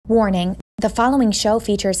Warning: the following show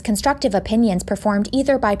features constructive opinions performed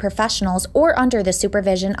either by professionals or under the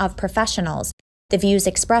supervision of professionals. The views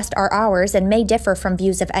expressed are ours and may differ from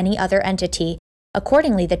views of any other entity.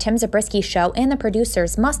 Accordingly, the Tim Zabriskie Show and the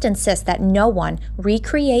producers must insist that no one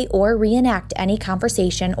recreate or reenact any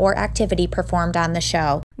conversation or activity performed on the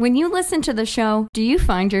show. When you listen to the show, do you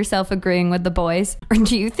find yourself agreeing with the boys? Or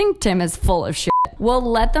do you think Tim is full of shit? Well,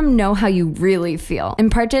 let them know how you really feel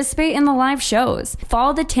and participate in the live shows.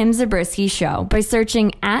 Follow the Tim Zabriskie Show by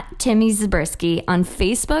searching at Timmy Zabriskie on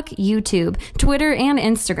Facebook, YouTube, Twitter, and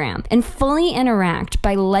Instagram, and fully interact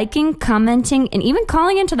by liking, commenting, and even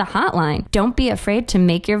calling into the hotline. Don't be afraid to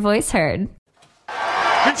make your voice heard.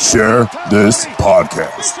 Share this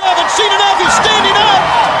podcast. Haven't seen enough. He's standing up.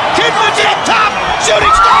 Kidman's up top.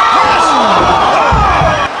 Shooting star pass.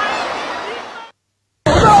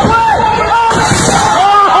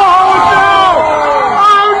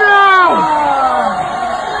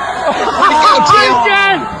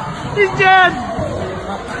 He's dead!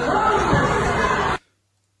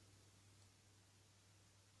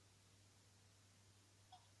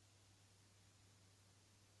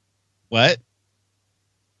 What?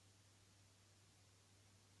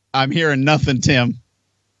 I'm hearing nothing, Tim.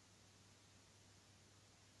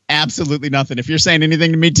 Absolutely nothing. If you're saying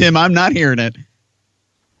anything to me, Tim, I'm not hearing it.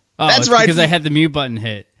 Oh, that's right. Because I had the mute button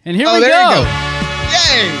hit. And here we there go. You go.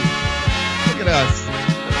 Yay! Look at us.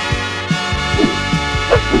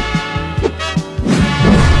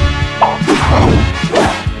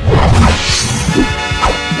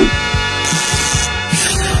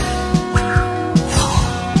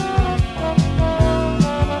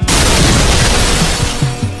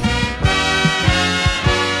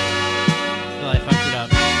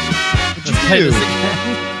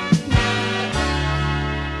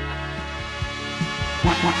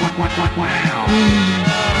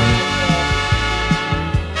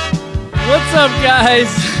 What's up, guys?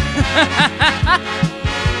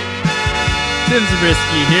 Tim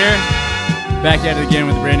Zabriskie here, back at it again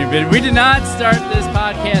with a brand new video. We did not start this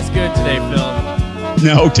podcast good today, Phil.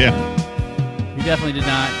 No, Tim. We definitely did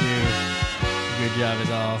not do a good job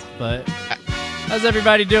at all. But how's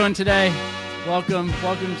everybody doing today? Welcome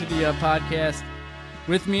to the podcast.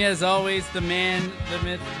 With me, as always, the man, the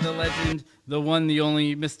myth, the legend, the one, the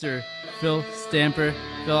only, Mr. Phil Stamper.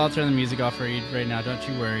 Phil, I'll turn the music off for you right now. Don't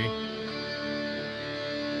you worry.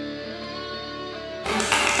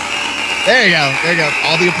 There you go. There you go.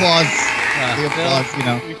 All the applause.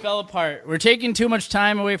 Phil, we fell apart. We're taking too much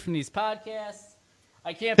time away from these podcasts.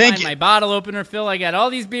 I can't find my bottle opener, Phil. I got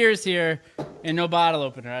all these beers here and no bottle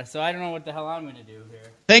opener, so I don't know what the hell I'm going to do here.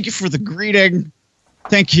 Thank you for the greeting.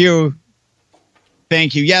 Thank you.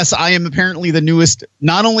 Thank you. Yes, I am apparently the newest,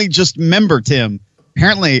 not only just member, Tim.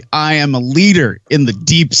 Apparently, I am a leader in the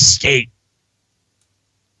deep state.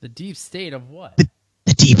 The deep state of what?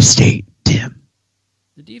 The deep state, Tim.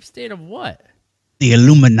 The deep state of what? The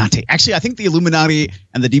Illuminati. Actually, I think the Illuminati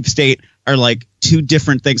and the deep state are like two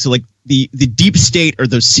different things. So like the deep state are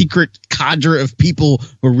the secret cadre of people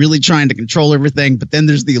who are really trying to control everything. But then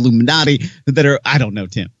there's the Illuminati that are, I don't know,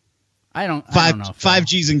 Tim. I don't know.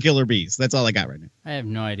 5Gs and killer bees. That's all I got right now. I have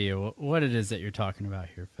no idea what it is that you're talking about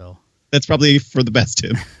here, Phil. That's probably for the best,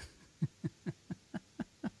 Tim.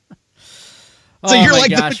 So you're like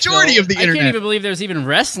the majority of the internet. I can't even believe there's even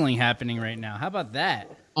wrestling happening right now. How about that?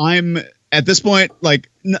 I'm at this point, like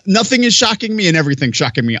nothing is shocking me and everything's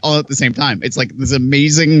shocking me all at the same time. It's like this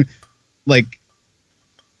amazing, like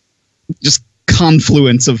just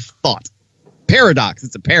confluence of thought. Paradox.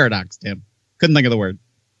 It's a paradox, Tim. Couldn't think of the word.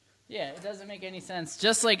 Yeah, it doesn't make any sense.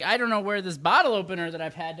 Just like I don't know where this bottle opener that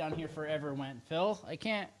I've had down here forever went, Phil. I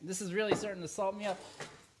can't. This is really starting to salt me up.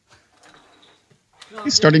 Phil,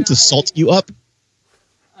 he's starting to salt you up.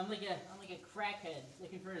 I'm like a crackhead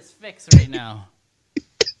looking for his fix right now.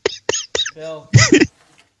 Phil,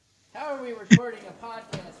 how are we recording a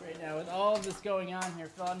podcast right now with all of this going on here,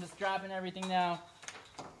 Phil? I'm just dropping everything now.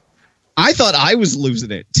 I thought I was losing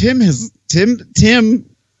it. Tim.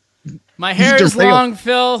 My hair is long,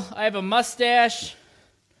 Phil. I have a mustache.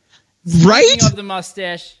 Right? Speaking of the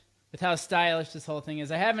mustache, with how stylish this whole thing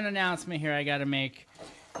is, I have an announcement here I got to make.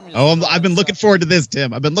 I've been looking forward to this,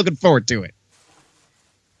 Tim. I've been looking forward to it.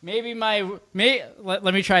 Let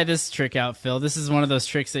me try this trick out, Phil. This is one of those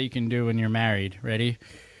tricks that you can do when you're married. Ready?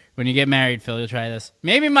 When you get married, Phil, you'll try this.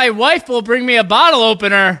 Maybe my wife will bring me a bottle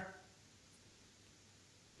opener.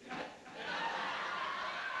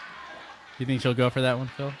 You think she'll go for that one,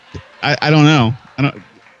 Phil? I don't know.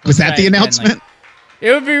 Was that the announcement? It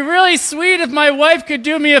would be really sweet if my wife could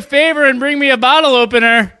do me a favor and bring me a bottle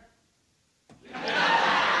opener.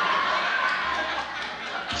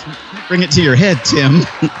 Bring it to your head, Tim.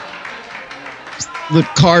 Just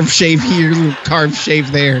little carve shave here, little carve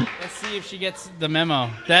shave there. Let's see if she gets the memo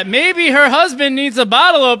that maybe her husband needs a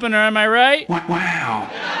bottle opener. Am I right? Wow.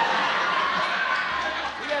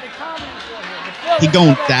 We got a comment here. He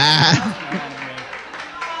gon' die.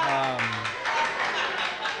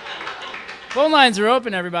 Phone lines are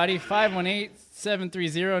open, everybody.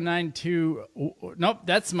 518-730-92... Nope,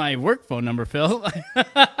 that's my work phone number, Phil.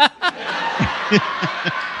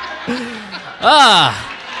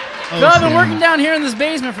 Phil, I've been working down here in this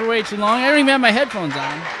basement for way too long. I don't even have my headphones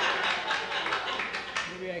on.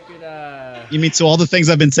 Maybe I could... You mean so all the things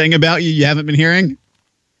I've been saying about you haven't been hearing?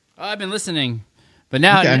 Oh, I've been listening. But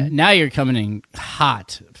now you're coming in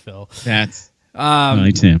hot, Phil. That's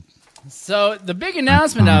right, Tim. So the big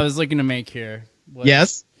announcement I was looking to make here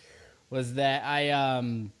was that I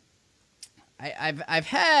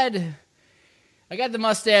got the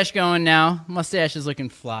mustache going now. Mustache is looking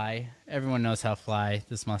fly. Everyone knows how fly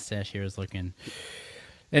this mustache here is looking.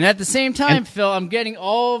 And at the same time, Phil, I'm getting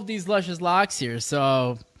all of these luscious locks here.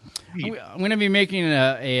 So I'm going to be making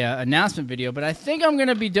a announcement video, but I think I'm going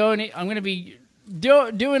to be doing a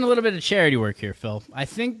little bit of charity work here, Phil. I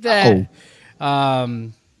think that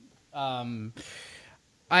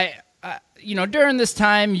during this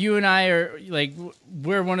time, you and I are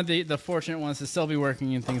we're one of the fortunate ones to still be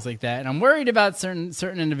working and things like that. And I'm worried about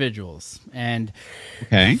certain individuals. And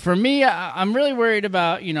for me, I'm really worried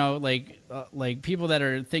about, people that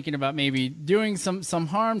are thinking about maybe doing some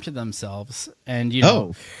harm to themselves. And,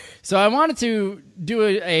 so I wanted to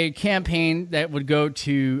do a campaign that would go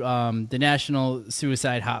to the National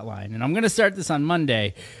Suicide Hotline. And I'm going to start this on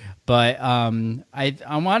Monday. But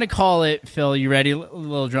I want to call it, Phil, you ready? A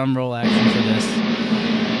little drum roll action for this.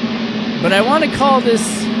 But I want to call this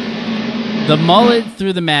the mullet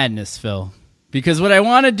through the madness, Phil. Because what I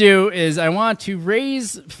want to do is I want to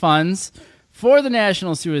raise funds for the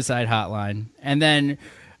National Suicide Hotline. And then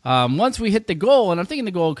once we hit the goal, and I'm thinking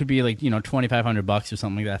the goal could be $2,500 or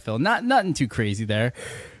something like that, Phil. Nothing too crazy there.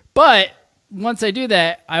 But once I do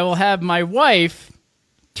that, I will have my wife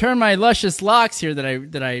turn my luscious locks here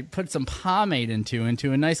that I put some pomade into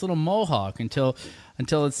a nice little mohawk until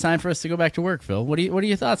it's time for us to go back to work, Phil. What are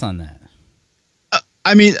your thoughts on that?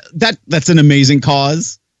 I mean, that's an amazing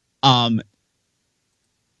cause. I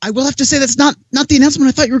will have to say that's not the announcement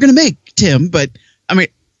I thought you were going to make, Tim. But I mean,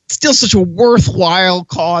 still such a worthwhile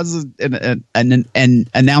cause and an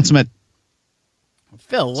announcement.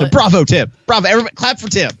 Phil, so bravo, Tim. Bravo, everybody! Clap for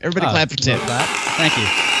Tim. Everybody, clap for Tim. Thank you.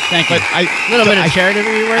 Thank you. But a little bit of charity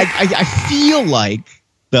work. I feel like,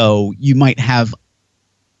 though, you might have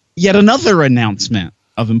yet another announcement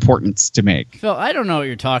of importance to make. Phil, I don't know what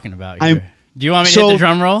you're talking about here. Do you want me to hit the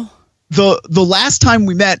drum roll? The last time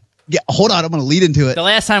we met, hold on, I'm going to lead into it. The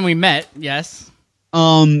last time we met, yes.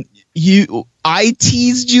 I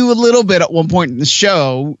teased you a little bit at one point in the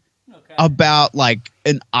show about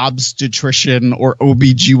an obstetrician or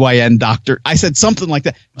OBGYN doctor. I said something like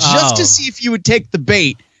that just to see if you would take the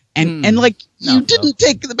bait. And you didn't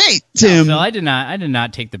take the bait, Tim. No, Phil, I did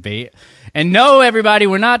not take the bait. And no, everybody,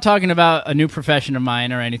 we're not talking about a new profession of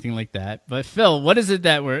mine or anything like that. But Phil, what is it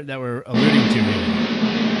that we're alluding to here?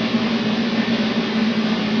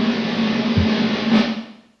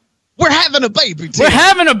 We're having a baby, Tim. We're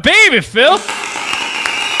having a baby, Phil.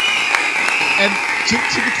 And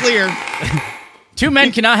to be clear, two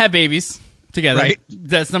men cannot have babies together. Right.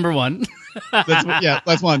 That's number one.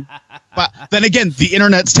 That's one. But then again, the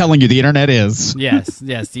internet's telling you the internet is. Yes,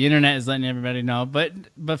 the internet is letting everybody know. But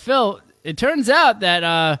Phil, it turns out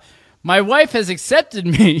that my wife has accepted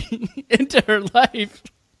me into her life,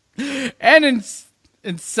 and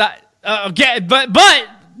inside. But.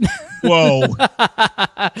 Whoa.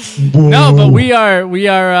 No, but we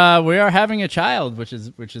are having a child, which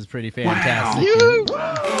is pretty fantastic.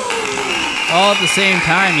 Wow. All at the same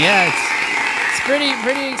time, yeah. It's pretty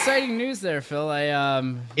exciting news there, Phil.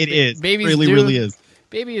 It is. Baby's really, due, really is.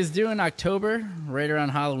 Baby is due in October, right around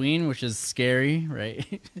Halloween, which is scary, right?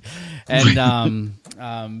 And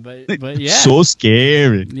but yeah, so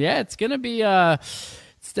scary. Yeah, it's gonna be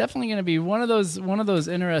it's definitely gonna be one of those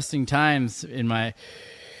interesting times in my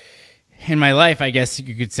life. I guess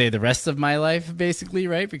you could say the rest of my life, basically,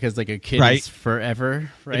 right? Because a kid is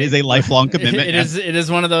forever, right? It is a lifelong commitment. It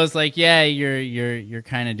is one of those you're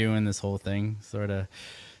kind of doing this whole thing sort of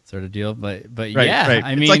deal, but right, yeah, right.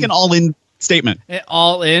 I mean, it's like an all-in statement.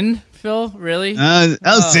 All in, Phil, really? See,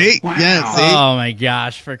 wow. Yeah, see. Oh my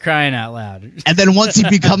gosh, for crying out loud! And then once he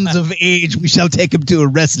becomes of age, we shall take him to a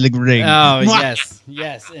wrestling ring. Oh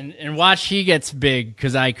yes, and watch he gets big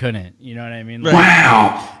because I couldn't. You know what I mean?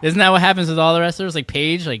 Wow! Isn't that what happens with all the wrestlers? Like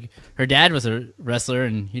Paige, her dad was a wrestler,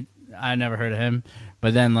 and I never heard of him.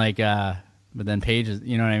 But then but then Paige is,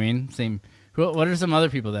 you know what I mean? Same. What are some other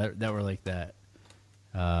people that were like that?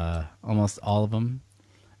 Almost all of them.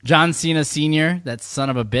 John Cena Sr., that son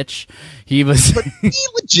of a bitch. He was. But he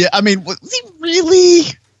legit. I mean, was he really?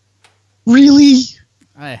 Really?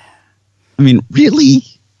 I mean, really?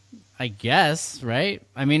 I guess, right?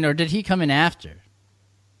 I mean, or did he come in after?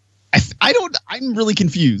 I don't. I'm really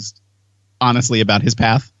confused, honestly, about his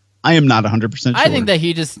path. I am not 100% sure. I think that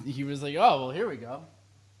he was like, oh, well, here we go.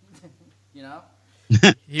 You know?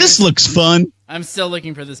 This looks fun. I'm still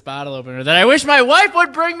looking for this bottle opener that I wish my wife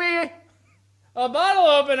would bring me a bottle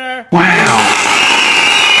opener. Wow.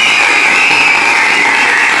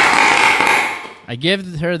 I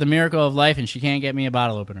give her the miracle of life, and she can't get me a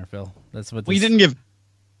bottle opener, Phil. That's what we didn't give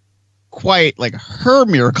quite like her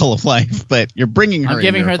miracle of life, but you're bringing her. I'm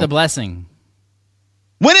giving her the blessing.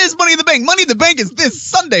 When is Money in the Bank? Money in the Bank is this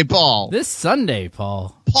Sunday, Paul. This Sunday,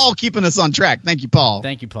 Paul. Paul keeping us on track. Thank you, Paul.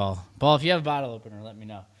 Thank you, Paul. Paul, if you have a bottle opener, let me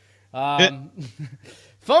know.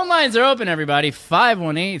 Phone lines are open, everybody.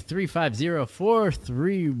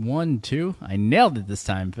 518-350-4312. I nailed it this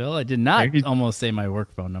time, Phil. I did not almost say my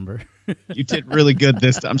work phone number. You did really good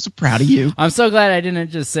this time. I'm so proud of you. I'm so glad I didn't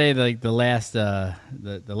just say the last the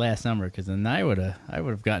last number, because then I would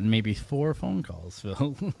have gotten maybe 4 phone calls, Phil.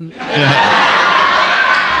 Funny.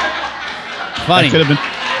 That could have been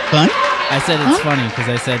fun. I said it's funny because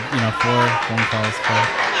I said 4 phone calls for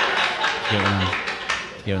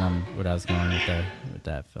giving them what I was going with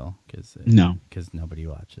that, Phil. Because nobody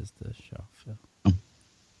watches the show, Phil. Oh.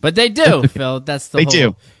 But they do, Phil. That's the they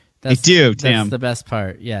do. They do, Tim. That's the best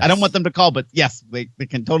part. Yes. I don't want them to call, but yes, they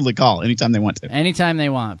can totally call anytime they want to. Anytime they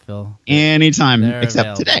want, Phil. Anytime,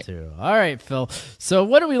 except today. Too. All right, Phil. So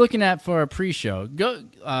what are we looking at for a pre-show? Go,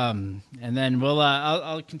 and then we'll.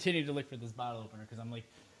 I'll continue to look for this bottle opener because I'm like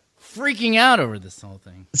freaking out over this whole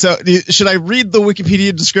thing. So should I read the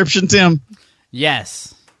Wikipedia description, Tim?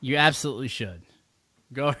 Yes, you absolutely should.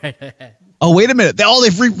 Go right ahead. Oh, wait a minute.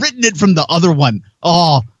 They've rewritten it from the other one.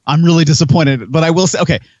 Oh, I'm really disappointed. But I will say,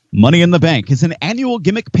 okay, Money in the Bank is an annual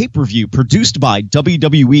gimmick pay-per-view produced by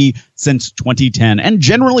WWE since 2010 and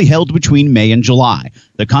generally held between May and July.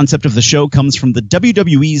 The concept of the show comes from the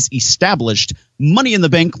WWE's established Money in the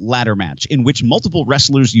Bank ladder match, in which multiple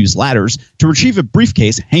wrestlers use ladders to retrieve a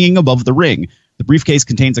briefcase hanging above the ring. The briefcase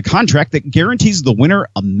contains a contract that guarantees the winner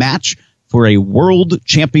a match for a world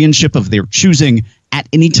championship of their choosing at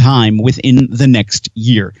any time within the next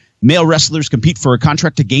year. Male wrestlers compete for a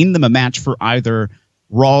contract to gain them a match for either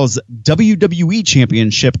Raw's WWE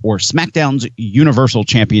Championship or SmackDown's Universal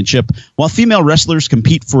Championship, while female wrestlers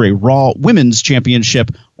compete for a Raw Women's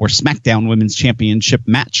Championship or SmackDown Women's Championship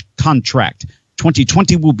match contract.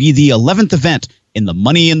 2020 will be the 11th event in the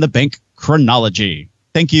Money in the Bank chronology.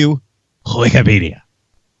 Thank you, Wikipedia.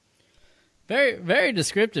 Very, very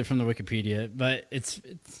descriptive from the Wikipedia, but it's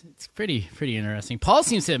pretty interesting. Paul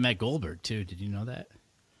seems to have met Goldberg too. Did you know that?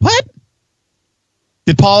 What?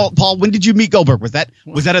 Did Paul? When did you meet Goldberg? Was that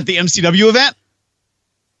at the MCW event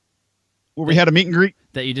where we had a meet and greet?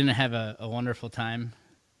 That you didn't have a wonderful time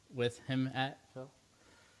with him at, Phil?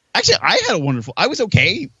 Actually, I had a wonderful. I was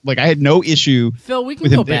okay. Like I had no issue. Phil, we can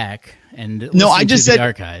go back and I just said the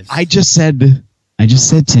archives. I just said,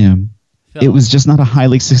 Tim. Phil. It was just not a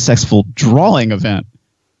highly successful drawing event.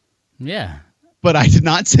 Yeah. But I did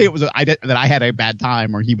not say that I had a bad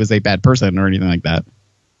time or he was a bad person or anything like that.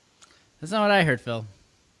 That's not what I heard, Phil.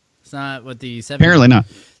 It's not what the 7 apparently not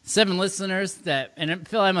 7 listeners that. And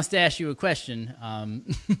Phil, I must ask you a question.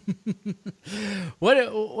 What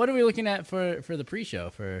are we looking at for the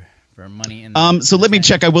pre-show for Money in the So let me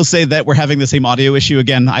check. I will say that we're having the same audio issue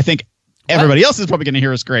again. I think everybody else is probably going to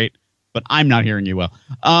hear us great, but I'm not hearing you well.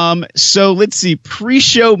 So let's see.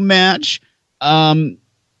 Pre-show match.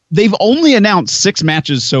 They've only announced 6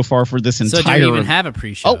 matches so far for this entire. So do you even have a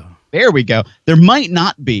pre-show? Oh, there we go. There might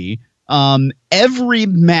not be. Every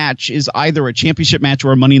match is either a championship match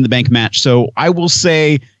or a Money in the Bank match. So I will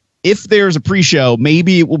say, if there's a pre-show,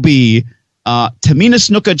 maybe it will be Tamina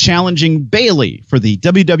Snuka challenging Bayley for the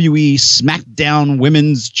WWE SmackDown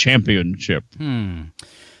Women's Championship.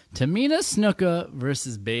 Tamina Snuka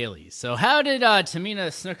versus Bayley. So how did Tamina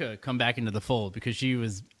Snuka come back into the fold? Because she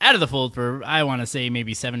was out of the fold for, I want to say,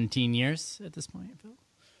 maybe 17 years at this point, Phil?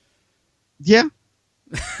 Yeah.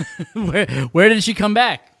 Where did she come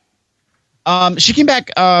back? She came back.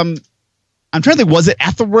 I'm trying to think, was it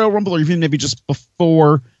at the Royal Rumble or even maybe just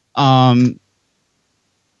before? So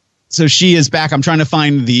she is back. I'm trying to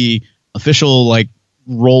find the official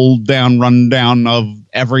rundown of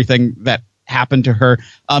everything that happened to her.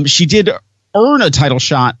 She did earn a title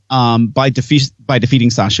shot by defeating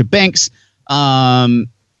Sasha Banks.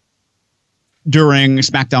 during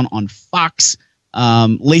SmackDown on Fox.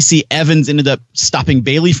 Lacey Evans ended up stopping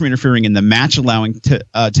Bayley from interfering in the match, allowing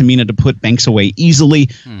Tamina to put Banks away easily.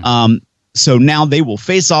 So now they will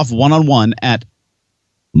face off one-on-one at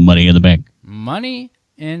Money in the Bank. Money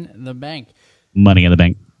in the Bank. Money in the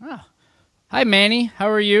Bank. Oh. Hi, Manny. How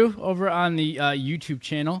are you over on the YouTube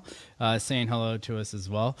channel? Saying hello to us as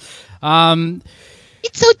well.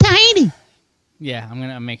 It's so tiny. Yeah,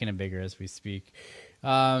 I'm making it bigger as we speak.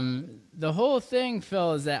 The whole thing,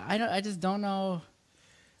 Phil, is that I just don't know.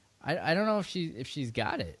 I don't know if she's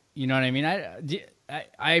got it. You know what I mean?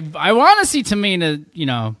 I want to see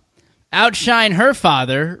Tamina, outshine her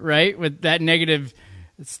father, right? With that negative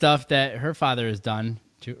stuff that her father has done,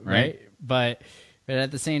 too, right? But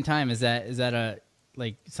at the same time, is that a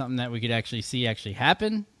something that we could actually see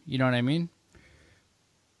happen? You know what I mean?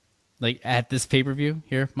 Like at this pay-per-view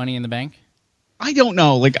here, Money in the Bank. I don't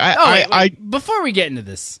know. Before we get into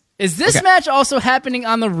this, is this match also happening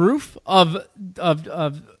on the roof of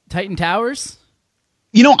Titan Towers?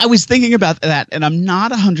 I was thinking about that, and I'm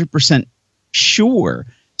not 100% sure.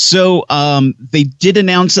 So they did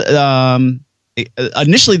announce.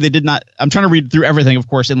 Initially, they did not. I'm trying to read through everything, of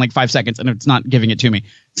course, in like 5 seconds, and it's not giving it to me.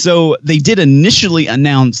 So they did initially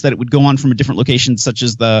announce that it would go on from a different location, such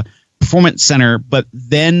as the Performance Center, but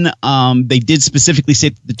then they did specifically say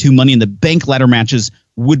that the two Money in the Bank ladder matches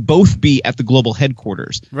would both be at the global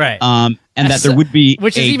headquarters, right? And that there would be,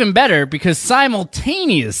 which is even better because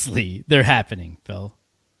simultaneously they're happening, Phil.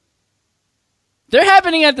 They're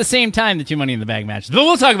happening at the same time, the two Money in the Bank matches, but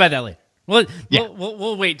we'll talk about that later.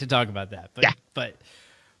 We'll wait to talk about that. But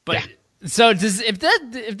so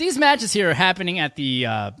if these matches here are happening at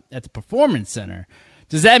the Performance Center,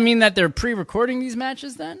 does that mean that they're pre-recording these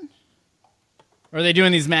matches then? Or are they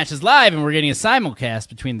doing these matches live and we're getting a simulcast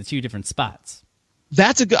between the two different spots?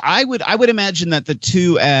 That's a good. I would imagine that the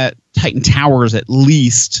two at Titan Towers at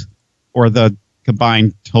least, or the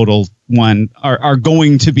combined total one, are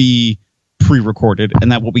going to be pre-recorded,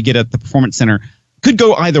 and that what we get at the Performance Center could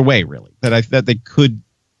go either way, really. That they could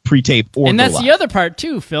pre-tape or. And that's the other part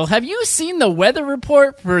too, Phil. Have you seen the weather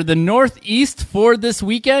report for the Northeast for this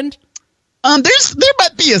weekend? There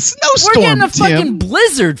might be a snowstorm. We're getting a fucking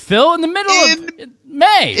blizzard, Phil, in the middle of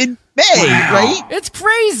May. In May, wow. Right? It's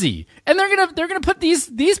crazy, and they're gonna put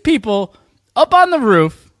these people up on the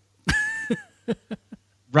roof,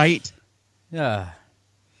 right? Yeah.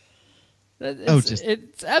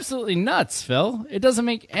 It's absolutely nuts, Phil. It doesn't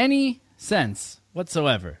make any sense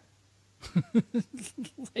whatsoever. It's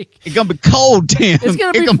gonna be cold, Tim. It's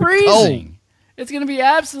gonna be freezing. It's going to be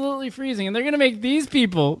absolutely freezing, and they're going to make these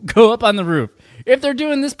people go up on the roof if they're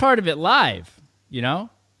doing this part of it live,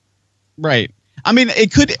 Right. I mean,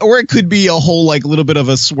 it could be a whole little bit of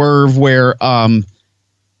a swerve where I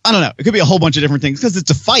don't know. It could be a whole bunch of different things because it's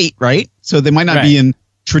a fight, right? So they might not be in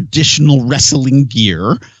traditional wrestling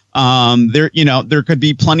gear. There could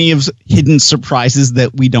be plenty of hidden surprises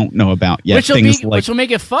that we don't know about yet. Which will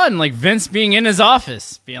make it fun, like Vince being in his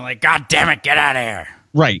office, being like, "God damn it, get out of here!"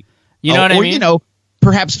 Right. You know what I mean?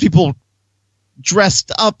 Perhaps people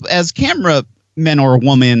dressed up as cameramen or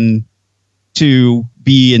woman to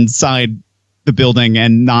be inside the building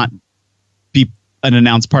and not be an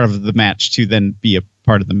announced part of the match to then be a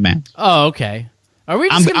part of the match. Oh, okay. Are we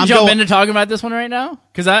just going to jump into talking about this one right now?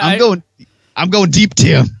 Because I'm going deep,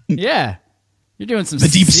 Tim. Yeah, you're doing some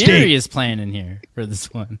serious planning here for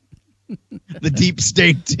this one. The deep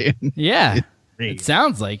state, Tim. Yeah, it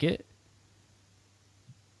sounds like it.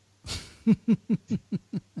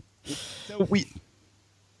 So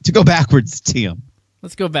to go backwards, Tim.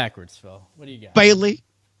 Let's go backwards, Phil. What do you got? Bayley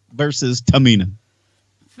versus Tamina.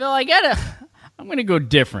 Phil, I'm going to go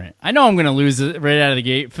different. I know I'm going to lose it right out of the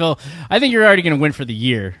gate. Phil, I think you're already going to win for the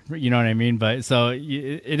year. You know what I mean? But so it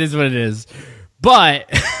is what it is.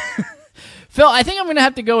 But Phil, I think I'm going to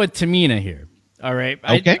have to go with Tamina here. All right.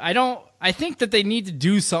 Okay. I think that they need to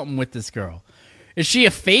do something with this girl. Is she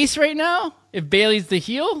a face right now? If Bayley's the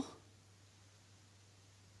heel?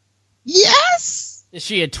 Yes. Is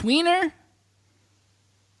she a tweener?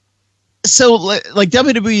 So,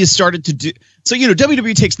 WWE has started to do. So,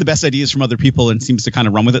 WWE takes the best ideas from other people and seems to kind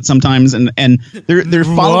of run with it sometimes. And they're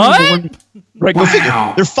following. Right. Go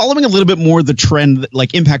figure. They're following a little bit more the trend that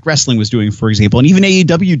like Impact Wrestling was doing, for example, and even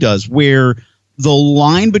AEW does, where the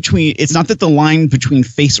line between it's not that the line between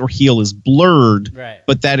face or heel is blurred, right,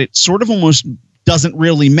 but that it sort of almost doesn't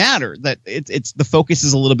really matter. That it's the focus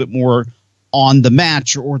is a little bit more on the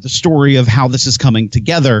match or the story of how this is coming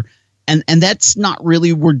together. And that's not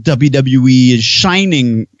really where WWE is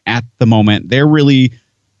shining at the moment. They're really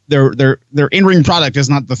their in-ring product is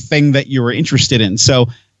not the thing that you're interested in. So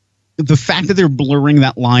the fact that they're blurring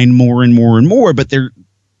that line more and more and more, but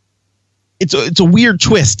it's a weird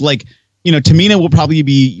twist. Like, you know, Tamina will probably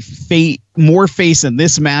be more face in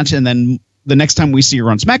this match, and then the next time we see her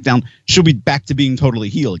on SmackDown, she'll be back to being totally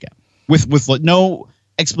heel again with like, no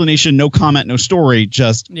explanation, no comment, no story.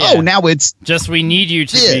 Just now it's just we need you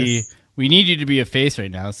to be a face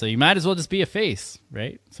right now, so you might as well just be a face,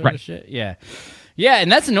 right? Sort of shit. Yeah,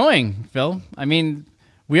 and that's annoying, Phil. I mean,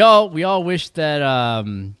 we all wish that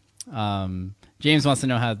James wants to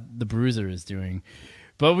know how the Bruiser is doing,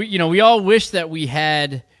 but we all wish that we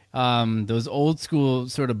had those old school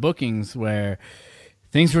sort of bookings where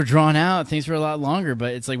things were drawn out, things were a lot longer,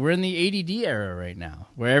 but it's like we're in the ADD era right now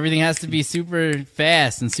where everything has to be super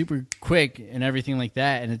fast and super quick and everything like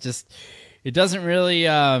that. And it doesn't really,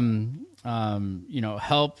 help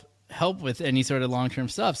with any sort of long-term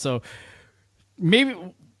stuff. So maybe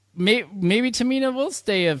Tamina will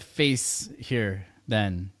stay a face here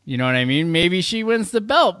then. You know what I mean? Maybe she wins the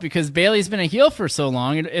belt because Bayley's been a heel for so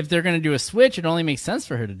long. And if they're going to do a switch, it only makes sense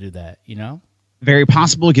for her to do that, you know? Very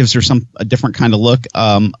possible. It gives her a different kind of look.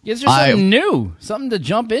 Gives her something new, something to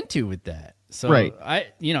jump into with that. So right.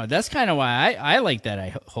 That's kind of why I like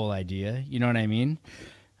that whole idea. You know what I mean?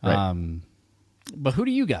 Right. But who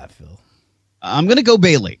do you got, Phil? I'm going to go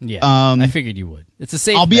Bayley. Yeah, I figured you would. It's a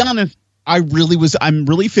safe I'll bet. be honest. I'm really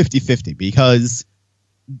 50-50 because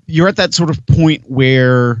you're at that sort of point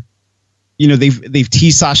where, you know, they've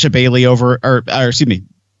teased Sasha Bayley over, or excuse me.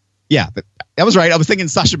 Yeah, that was right. I was thinking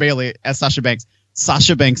Sasha Bayley as Sasha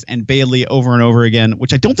Banks and Bayley over and over again,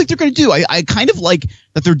 which I don't think they're going to do. I kind of like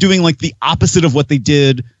that they're doing like the opposite of what they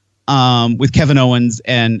did with Kevin Owens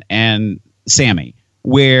and Sammy,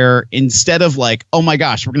 where instead of like, oh my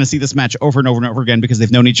gosh, we're going to see this match over and over and over again because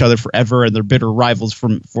they've known each other forever and they're bitter rivals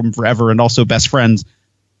from forever and also best friends,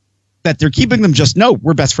 that they're keeping them just, no,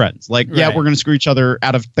 we're best friends. Like, yeah, we're going to screw each other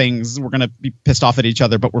out of things. We're going to be pissed off at each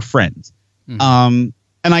other, but we're friends. Mm-hmm.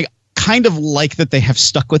 And I kind of like that they have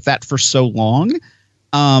stuck with that for so long,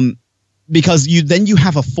 because you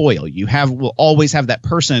have a foil. Will always have that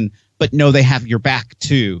person, but no, they have your back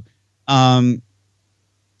too.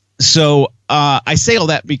 So I say all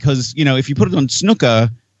that because, you know, if you put it on Snuka,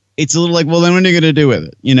 it's a little like, well, then what are you going to do with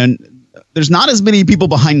it? You know, there's not as many people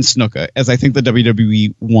behind Snuka as I think the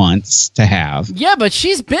WWE wants to have. Yeah, but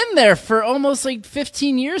she's been there for almost like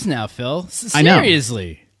 15 years now, Phil. Seriously.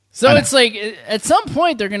 I know. So it's like at some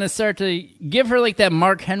point they're going to start to give her like that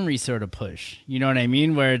Mark Henry sort of push. You know what I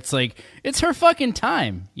mean? Where it's like, it's her fucking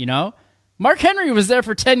time, you know? Mark Henry was there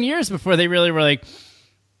for 10 years before they really were like,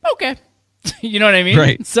 okay. You know what I mean?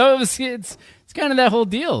 Right. So it's kind of that whole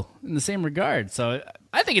deal in the same regard. So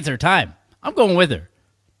I think it's her time. I'm going with her.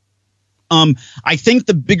 I think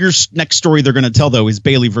the bigger next story they're going to tell, though, is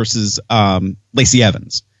Bayley versus Lacey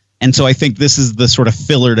Evans. And so I think this is the sort of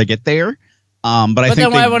filler to get there. But I think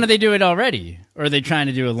then why wouldn't they do it already? Or are they trying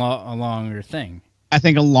to do a longer thing? I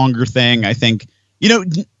think a longer thing. I think, you know,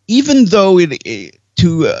 even though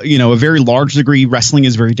to a very large degree, wrestling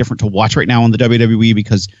is very different to watch right now on the WWE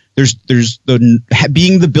because there's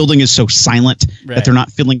the building is so silent that they're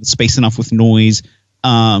not filling the space enough with noise.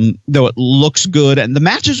 Though it looks good and the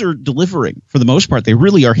matches are delivering for the most part, they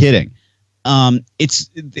really are hitting.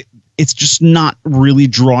 It's just not really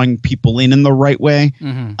drawing people in the right way.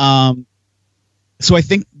 Mm-hmm. So I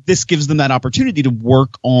think this gives them that opportunity to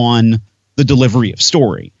work on the delivery of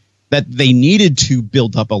story that they needed to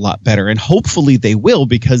build up a lot better. And hopefully they will,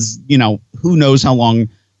 because, you know, who knows how long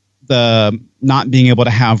the not being able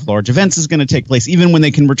to have large events is going to take place. Even when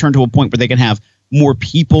they can return to a point where they can have more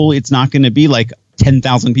people, it's not going to be like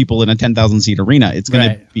 10,000 people in a 10,000 seat arena. It's going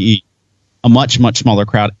to be a much, much smaller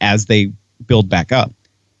crowd as they build back up.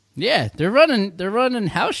 Yeah, they're running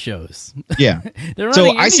house shows. Yeah. They're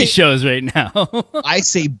running indie shows right now. I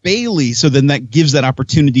say Bayley, so then that gives that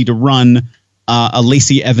opportunity to run a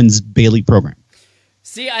Lacey Evans Bayley program.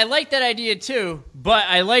 See, I like that idea too, but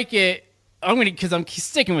I like it because I'm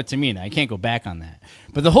sticking with Tamina. I can't go back on that.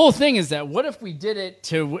 But the whole thing is that what if we did it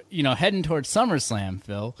to, you know, heading towards SummerSlam,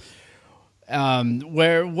 Phil?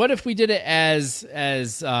 Where what if we did it as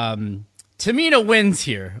Tamina wins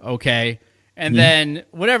here, okay? And then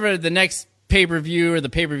whatever the next pay-per-view or the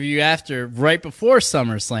pay-per-view after, right before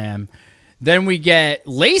SummerSlam, then we get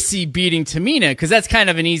Lacey beating Tamina because that's kind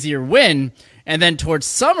of an easier win. And then towards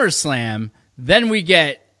SummerSlam, then we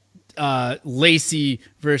get Lacey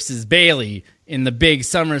versus Bayley in the big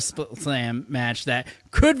SummerSlam match that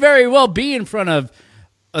could very well be in front of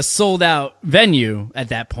a sold-out venue at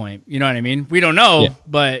that point. You know what I mean? We don't know,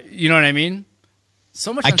 but you know what I mean?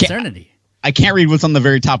 So much uncertainty. I can't read what's on the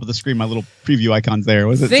very top of the screen. My little preview icons there.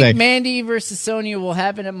 What does it say? Think Mandy versus Sonya will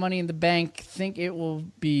happen at Money in the Bank. Think it will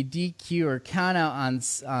be DQ or count out on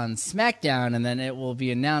SmackDown, and then it will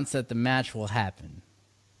be announced that the match will happen.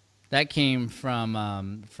 That came from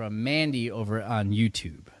Mandy over on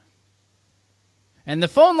YouTube. And the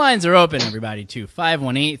phone lines are open, everybody, too.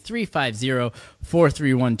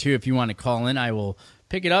 518-350-4312. If you want to call in, I will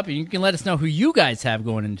pick it up, and you can let us know who you guys have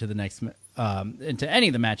going into the next into any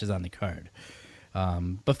of the matches on the card.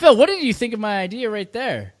 But Phil, what did you think of my idea right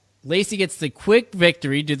there? Lacey gets the quick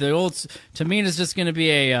victory. Tamina's just going to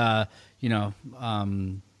be a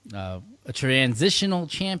transitional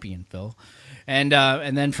champion, Phil, and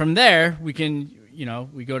then from there we can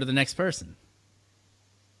we go to the next person.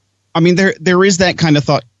 I mean, there is that kind of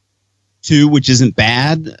thought too, which isn't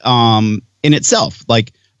bad in itself.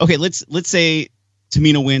 Like, okay, let's say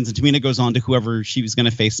Tamina wins and Tamina goes on to whoever she was going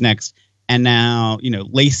to face next. And now,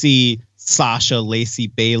 Lacey, Sasha, Lacey,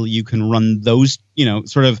 Bayley, you can run those,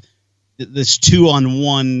 sort of this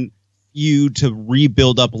 2-on-1 feud to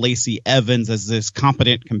rebuild up Lacey Evans as this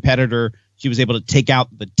competent competitor. She was able to take out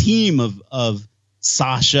the team of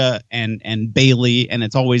Sasha and Bayley. And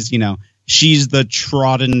it's always, she's the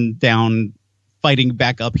trodden down, fighting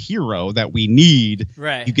back up hero that we need.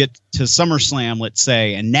 Right. You get to SummerSlam, let's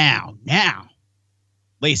say, and now.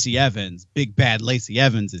 Lacey Evans, big bad Lacey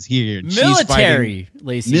Evans is here. Military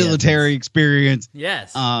Lacey military Evans. Experience.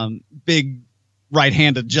 Yes. Big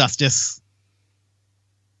right-handed justice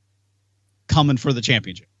coming for the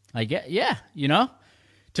championship. I get, yeah.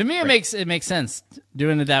 To me, it makes sense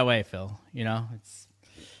doing it that way, Phil. It's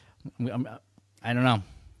I don't know.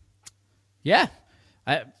 Yeah.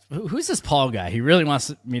 Who's this Paul guy? He really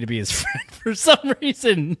wants me to be his friend for some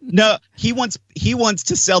reason. No, he wants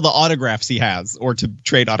to sell the autographs he has or to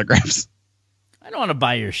trade autographs. I don't want to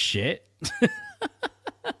buy your shit.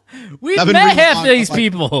 We've met half these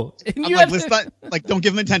people. Don't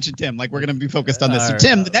give him attention, Tim. Like, we're going to be focused on this. So,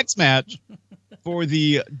 Tim, the next match for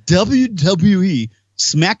the WWE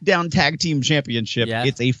SmackDown Tag Team Championship,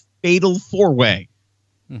 it's a fatal 4-way.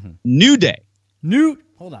 Mm-hmm. New Day.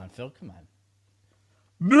 Hold on, Phil. Come on.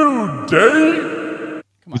 New Day.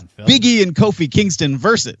 Come on, Phil. Big E and Kofi Kingston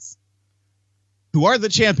versus who are the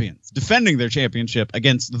champions, defending their championship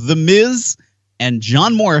against The Miz and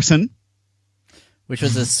John Morrison. Which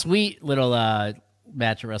was a sweet little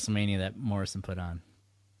match at WrestleMania that Morrison put on.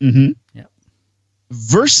 Mm-hmm. Yep.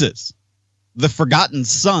 Versus the Forgotten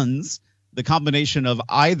Sons, the combination of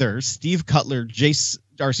either Steve Cutler,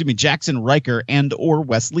 Jackson Riker, and or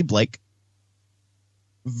Wesley Blake.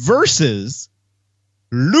 Versus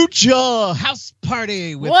Lucha House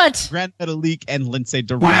Party with Grand Metalik and Lindsay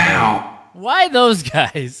Dorado. Wow. Why those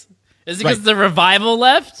guys? Is it because the Revival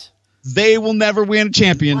left? They will never win a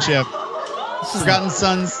championship. Forgotten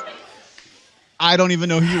Sons, I don't even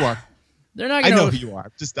know who you are. They're not. I know who you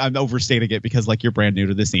are. I'm overstating it because you're brand new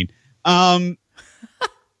to the scene.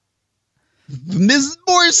 Ms.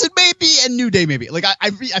 Morrison maybe and New Day maybe.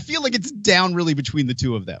 I feel like it's down really between the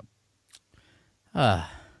two of them.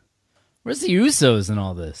 Where's the Usos in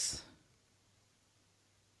all this?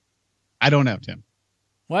 I don't know, Tim.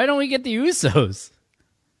 Why don't we get the Usos?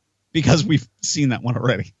 Because we've seen that one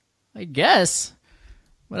already. I guess.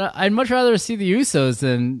 But I'd much rather see the Usos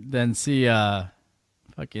than see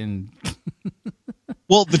fucking.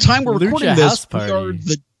 Well, the time we're recording this, we Party. are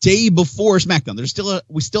the day before SmackDown.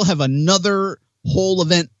 We still have another whole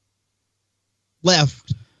event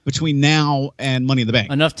left between now and Money in the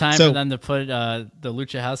Bank. Enough time for them to put the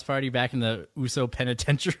Lucha House Party back in the Uso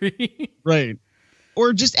Penitentiary. Right.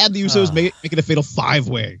 Or just add the Usos, make it a fatal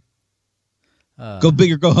 5-way. Go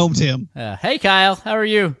big or go home, Tim. Hey, Kyle. How are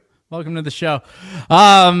you? Welcome to the show.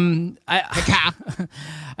 I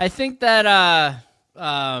think that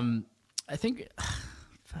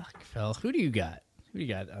fuck, Phil. Who do you got? Who do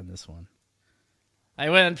you got on this one? I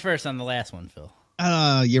went first on the last one, Phil.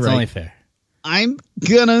 You're it's right. Only fair. I'm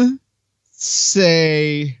gonna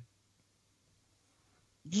say,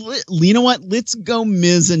 you know what? Let's go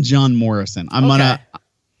Miz and John Morrison. I'm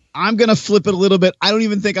gonna flip it a little bit. I don't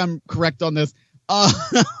even think I'm correct on this.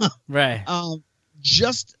 Right.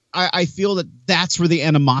 I feel that that's where the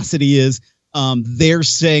animosity is. They're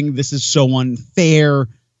saying this is so unfair.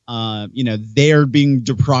 They're being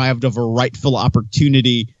deprived of a rightful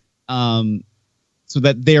opportunity. So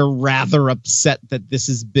that they're rather upset that this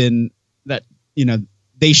has been that,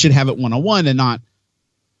 they should have it 1-on-1 and not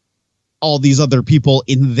all these other people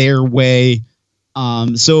in their way.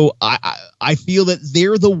 So I feel that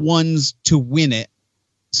they're the ones to win it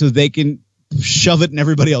so they can shove it in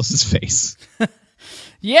everybody else's face.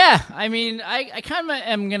 Yeah, I mean, I kind of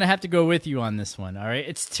am going to have to go with you on this one, all right?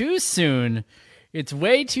 It's too soon. It's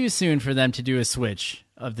way too soon for them to do a switch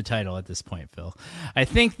of the title at this point, Phil. I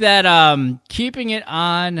think that keeping it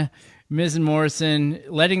on Miz and Morrison,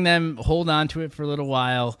 letting them hold on to it for a little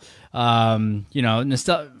while, I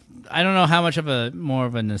don't know how much of more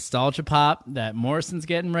of a nostalgia pop that Morrison's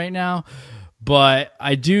getting right now, but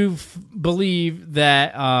I do believe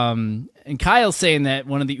that, and Kyle's saying that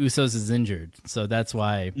one of the Usos is injured, so that's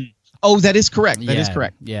why. Oh, that is correct. That is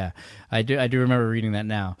correct. Yeah, I do remember reading that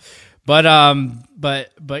now, but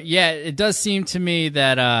yeah, it does seem to me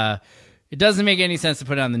that it doesn't make any sense to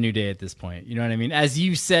put on the New Day at this point. You know what I mean? As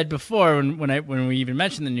you said before, when we even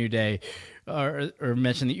mentioned the New Day, or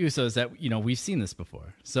mentioned the Usos, that we've seen this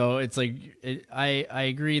before. So it's like I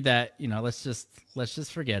agree that let's just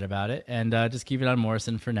forget about it and just keep it on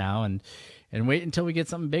Morrison for now and wait until we get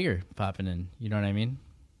something bigger popping in. You know what I mean?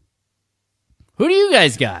 Who do you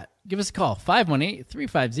guys got? Give us a call,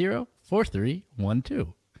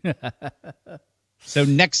 518-350-4312. So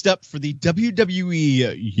next up for the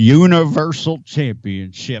WWE Universal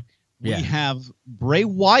Championship, we have Bray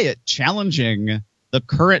Wyatt challenging the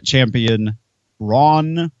current champion,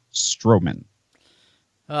 Braun Strowman.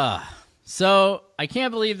 So I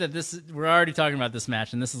can't believe that we're already talking about this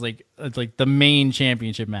match, and this is like the main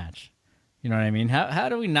championship match. You know what I mean? How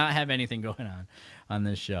do we not have anything going on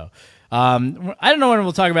this show? I don't know when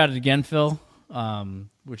we'll talk about it again, Phil,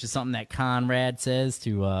 which is something that Conrad says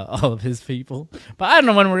to all of his people. But I don't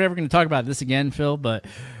know when we're ever going to talk about this again, Phil. But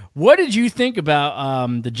what did you think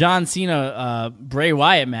about the John Cena Bray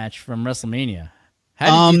Wyatt match from WrestleMania?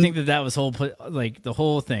 How did you think that was the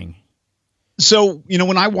whole thing? So,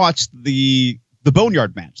 when I watched the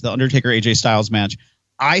Boneyard match, the Undertaker AJ Styles match,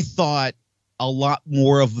 I thought a lot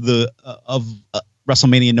more of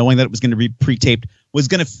WrestleMania, knowing that it was going to be pre-taped, was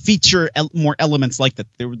going to feature more elements like that.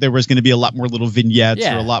 There was going to be a lot more little vignettes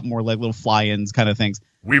or a lot more like little fly-ins kind of things.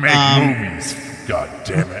 We make movies, god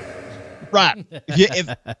damn it. Right. If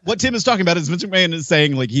what Tim is talking about is Vince McMahon is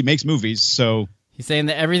saying like he makes movies, so he's saying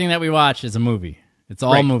that everything that we watch is a movie. It's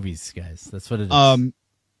all movies, guys. That's what it is.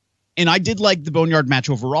 And I did like the Boneyard match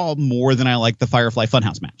overall more than I liked the Firefly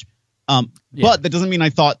Funhouse match. But that doesn't mean I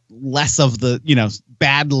thought less of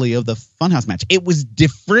badly of the Funhouse match. It was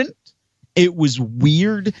different. It was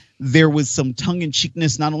weird. There was some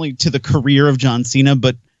tongue-in-cheekness not only to the career of John Cena,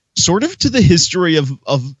 but sort of to the history of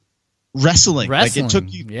wrestling. Like it took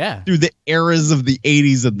you through the eras of the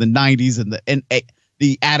 80s and the 90s and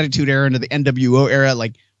the Attitude Era into the NWO era.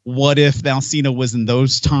 Like, what if now Cena was in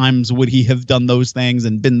those times? Would he have done those things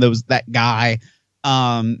and been that guy?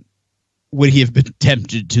 Would he have been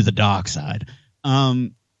tempted to the dark side?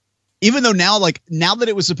 Even though now that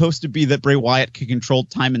it was supposed to be that Bray Wyatt could control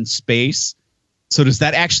time and space, so does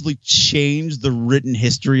that actually change the written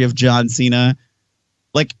history of John Cena?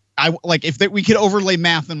 If we could overlay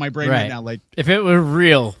math in my brain right now, if it were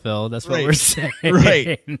real, Phil, that's what we're saying.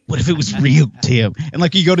 Right. What if it was real, Tim?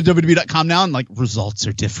 And you go to WWE.com now and results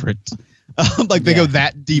are different. They go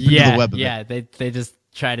that deep into the web of it. Yeah, they just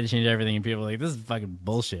try to change everything and people are like, this is fucking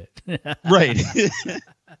bullshit. Right.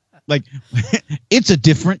 It's a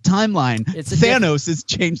different timeline. Thanos has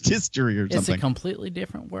changed history or something. It's a completely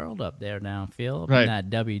different world up there now, Phil, in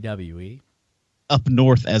that WWE. Up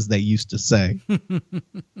north, as they used to say.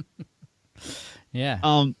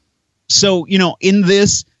 Yeah. So, in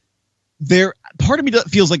this, part of me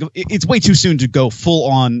feels like it's way too soon to go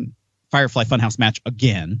full on Firefly Funhouse match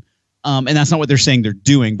again. And that's not what they're saying they're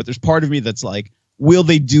doing, but there's part of me that's like, will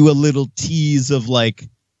they do a little tease of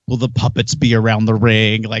will the puppets be around the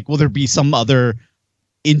ring? Will there be some other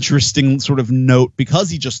interesting sort of note because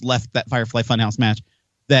he just left that Firefly Funhouse match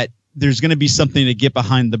that there's going to be something to get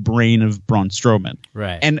behind the brain of Braun Strowman.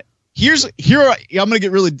 Right. And here's I'm going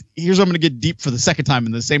to get deep for the second time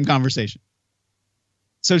in the same conversation.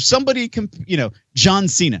 So somebody John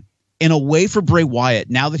Cena, in a way for Bray Wyatt,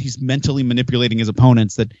 now that he's mentally manipulating his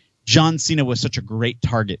opponents, that John Cena was such a great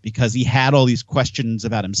target because he had all these questions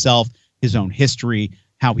about himself, his own history,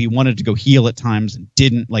 how he wanted to go heel at times and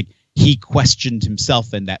didn't. He questioned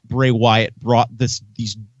himself, and that Bray Wyatt brought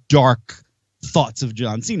these dark thoughts of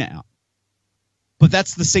John Cena out. But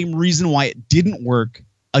that's the same reason why it didn't work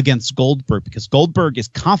against Goldberg, because Goldberg is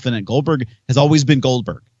confident. Goldberg has always been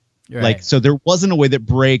Goldberg. Right. So there wasn't a way that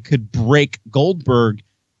Bray could break Goldberg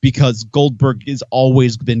because Goldberg has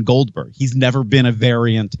always been Goldberg. He's never been a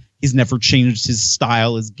variant. He's never changed his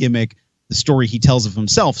style, his gimmick, the story he tells of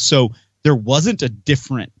himself. So there wasn't a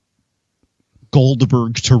different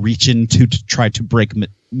Goldberg to reach into to try to break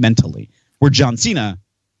mentally, where John Cena,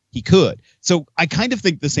 he could. So I kind of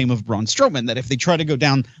think the same of Braun Strowman, that if they try to go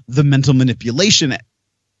down the mental manipulation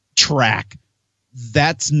track,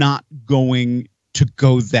 that's not going to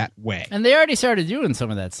go that way. And they already started doing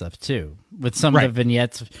some of that stuff too, with some of the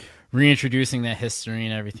vignettes, reintroducing that history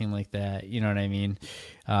and everything like that. You know what I mean?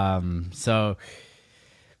 So,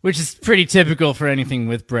 which is pretty typical for anything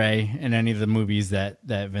with Bray in any of the movies that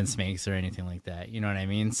Vince makes or anything like that. You know what I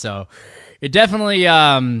mean? So, it definitely is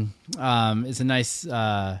a nice.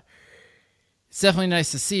 It's definitely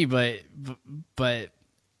nice to see, but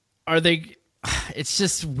are they? It's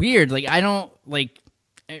just weird. Like, I don't like.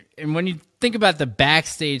 And when you think about the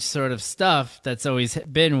backstage sort of stuff that's always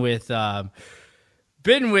been with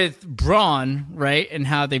Braun, right? And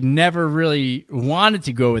how they've never really wanted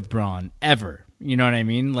to go with Braun ever. You know what I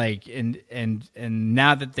mean? Like, and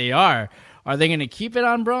now that they are they going to keep it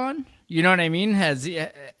on Braun? You know what I mean?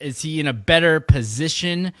 Is he in a better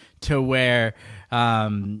position to where,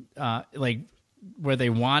 like, where they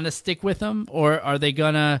want to stick with him, or are they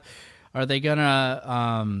gonna,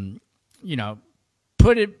 you know,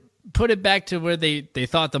 put it back to where they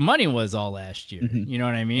thought the money was all last year. You know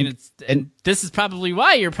what I mean? And this is probably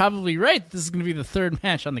why you're probably right. This is going to be the third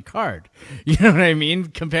match on the card. You know what I mean?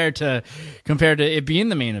 Compared to it being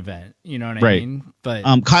the main event. You know what I mean? But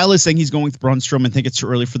Kyle is saying he's going with Braun Strowman. Think it's too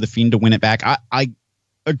early for the Fiend to win it back. I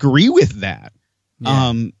agree with that.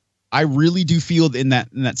 Yeah. I really do feel in that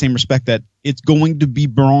same respect that it's going to be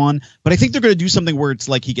Braun, but I think they're going to do something where it's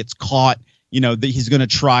like he gets caught. You know, that he's going to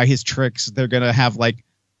try his tricks. They're going to have like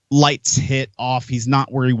lights hit off. He's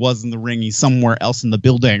not where he was in the ring. He's somewhere else in the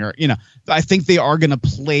building, or, you know, I think they are going to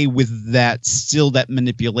play with that, still that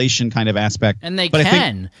manipulation kind of aspect. And they but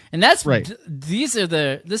can. And that's right. This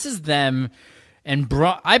is them. And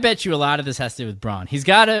Braun, I bet you a lot of this has to do with Braun. He's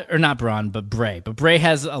got or not Braun, but Bray. But Bray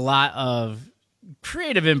has a lot of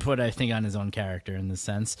creative input, I think, on his own character in this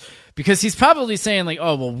sense, because he's probably saying like,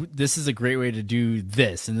 oh, well, this is a great way to do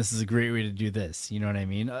this, and this is a great way to do this. You know what I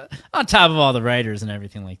mean? On top of all the writers and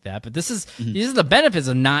everything like that. But these are the benefits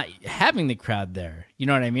of not having the crowd there. You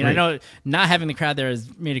know what I mean? Right. I know not having the crowd there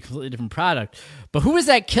has made a completely different product. But who was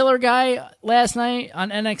that killer guy last night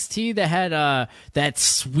on NXT that had that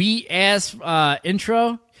sweet ass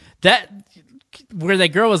intro? Where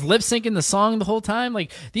that girl was lip syncing the song the whole time.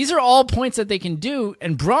 Like, these are all points that they can do,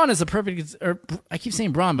 and Braun is a perfect. Or I keep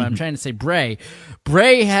saying Braun, but I'm trying to say Bray.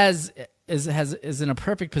 Bray is in a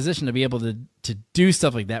perfect position to be able to do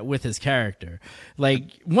stuff like that with his character.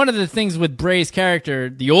 Like, one of the things with Bray's character,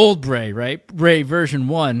 the old Bray, right? Bray version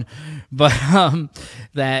 1, but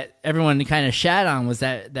that everyone kind of shat on was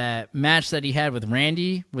that match that he had with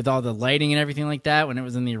Randy with all the lighting and everything like that when it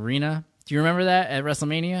was in the arena. Do you remember that at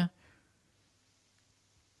WrestleMania?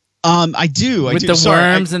 I do. With the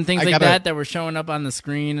worms and things like that were showing up on the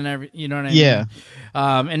screen and every, you know what I mean? Yeah.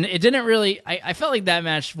 And it didn't really. I felt like that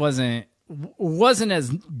match wasn't as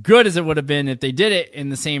good as it would have been if they did it in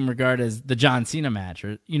the same regard as the John Cena match,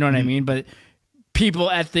 or you know what I mean? But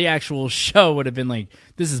people at the actual show would have been like,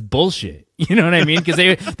 "This is bullshit." You know what I mean? Because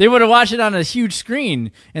they would have watched it on a huge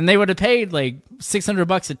screen, and they would have paid like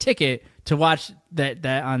 $600 a ticket to watch that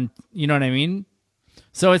on. You know what I mean?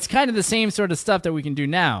 So it's kind of the same sort of stuff that we can do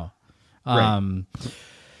now. Right.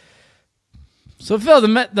 So Phil,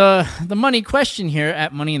 the money question here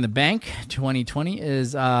at Money in the Bank 2020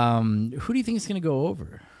 is, who do you think is going to go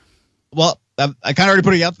over? Well, I kind of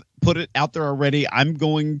already put it out there already. I'm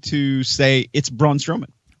going to say it's Braun Strowman.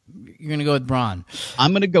 You're going to go with Braun.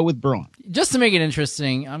 I'm going to go with Braun. Just to make it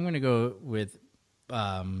interesting, I'm going to go with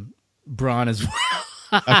Braun as well.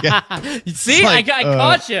 Okay. See, like, I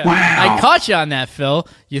caught you. Wow. I caught you on that, Phil.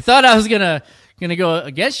 You thought I was gonna go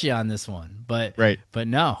against you on this one, but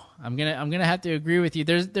no, I'm gonna have to agree with you.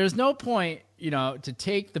 There's no point, to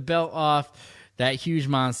take the belt off that huge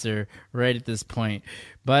monster right at this point.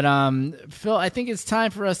 But Phil, I think it's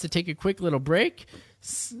time for us to take a quick little break.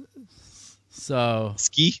 So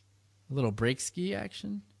ski, a little break ski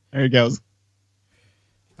action. There it goes.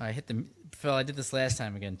 I hit the. Phil, I did this last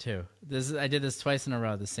time again, too. I did this twice in a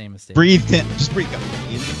row, the same mistake. Breathe in. Just breathe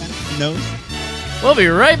in. Nose. We'll be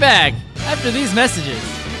right back after these messages.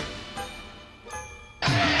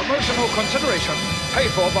 Promotional consideration paid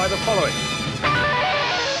for by the following.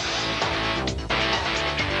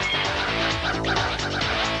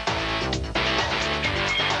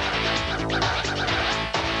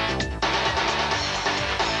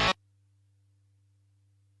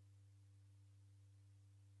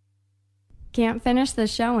 Can't finish the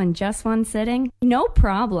show in just one sitting? No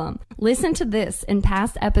problem. Listen to this and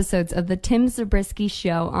past episodes of The Tim Zabriskie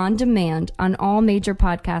Show on demand on all major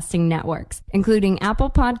podcasting networks, including Apple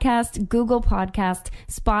Podcast, Google Podcast,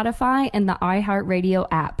 Spotify, and the iHeartRadio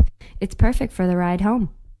app. It's perfect for the ride home.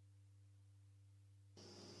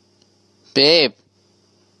 Babe,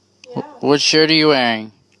 What shirt are you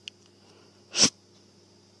wearing?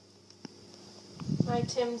 My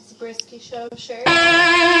Tim Zabriskie Show shirt.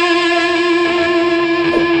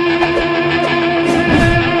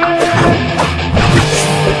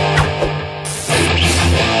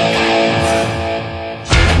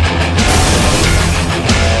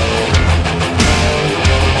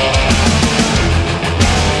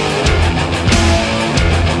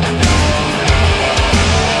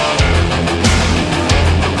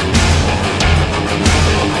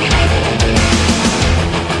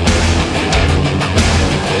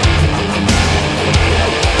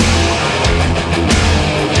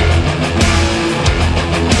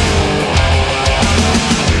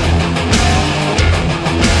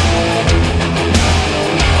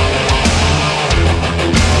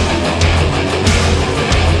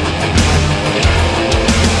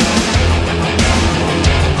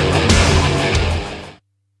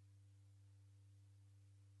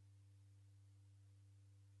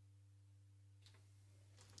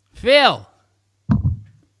 Phil,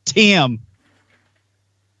 Tim.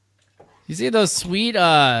 you see those sweet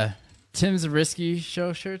Tim Zabriskie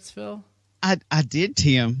Show shirts, Phil? I did,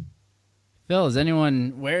 Tim. Phil, is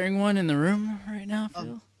anyone wearing one in the room right now,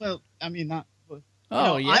 Phil? Well, I mean, not.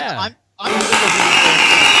 Oh, you know, yeah. I'm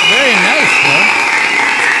Very nice, Phil.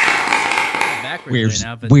 Backwards right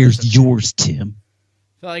now, but where's yours, Tim?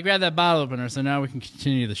 Phil, I grabbed that bottle opener, so now we can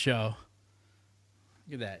continue the show.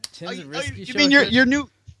 Look at that. Tim Zabriskie You Show mean shirts.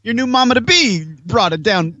 your new Mama to Be brought it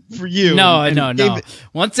down for you? No, and no. gave it-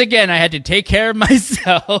 Once again, I had to take care of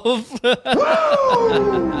myself.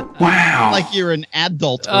 Wow. like you're an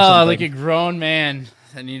adult. Or Oh, something. like a grown man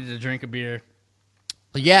that needed to drink a beer.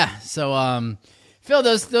 But yeah, so Phil,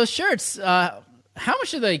 those shirts, how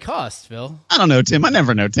much do they cost, Phil? I don't know, Tim. I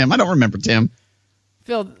never know, Tim. I don't remember, Tim.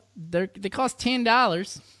 Phil, they cost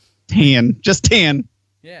 $10. Just tan.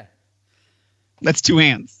 Yeah. That's 2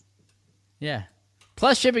 hands. Yeah.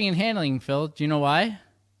 Plus shipping and handling, Phil. Do you know why?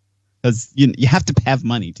 Because you have to have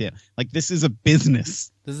money, Tim. Like, this is a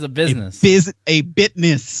business. This is a business. A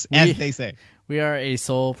bitness, as We- they say. We are a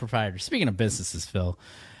sole proprietor. Speaking of businesses, Phil,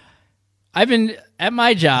 I've been at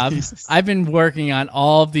my job. Jesus. I've been working on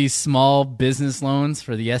all of these small business loans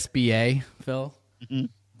for the SBA, Phil.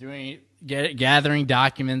 Gathering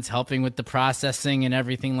documents, helping with the processing and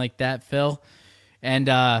everything like that, Phil. And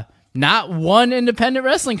not one independent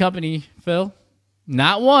wrestling company, Phil.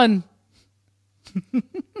 Not one.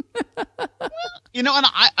 You know, and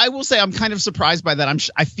I will say I'm kind of surprised by that.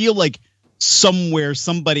 I feel like somewhere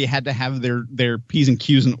somebody had to have their P's and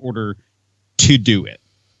Q's in order to do it.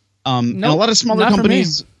 And a lot of smaller not for me.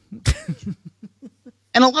 companies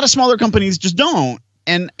and a lot of smaller companies just don't.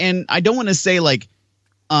 And I don't want to say like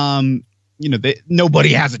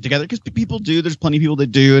nobody has it together, because people do. There's plenty of people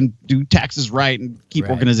that do and do taxes right and keep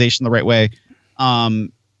Right. organization the right way.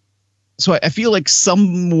 So I feel like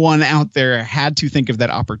someone out there had to think of that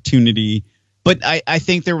opportunity. But I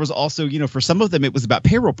think there was also, for some of them, it was about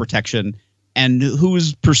payroll protection and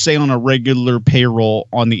who's per se on a regular payroll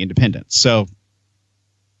on the independents. So,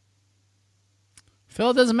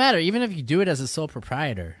 Phil, it doesn't matter. Even if you do it as a sole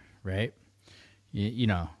proprietor, right? You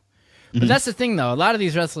know. But that's the thing, though. A lot of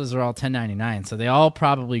these wrestlers are all 1099, so they all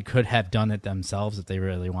probably could have done it themselves if they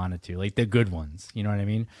really wanted to. Like the good ones. You know what I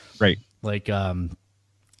mean? right. Like,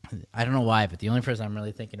 I don't know why, but the only person I'm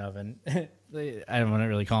really thinking of, and I don't want to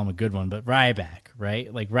really call him a good one, but Ryback,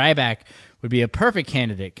 right? Like Ryback would be a perfect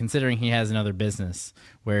candidate, considering he has another business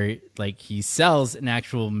where like he sells an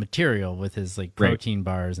actual material with his like protein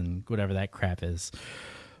bars and whatever that crap is.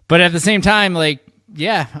 But at the same time, like,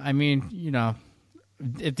 yeah, I mean,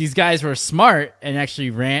 if these guys were smart and actually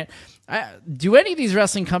ran. Do any of these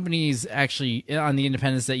wrestling companies actually, on the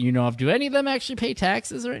independents that you know of, do any of them actually pay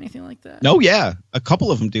taxes or anything like that? No, yeah, a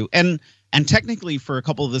couple of them do, and technically for a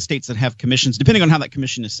couple of the states that have commissions, depending on how that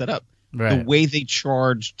commission is set up, the way they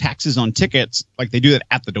charge taxes on tickets, like they do that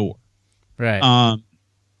at the door, Right.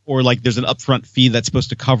 Or like there's an upfront fee that's supposed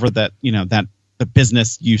to cover that, that the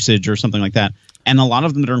business usage or something like that, and a lot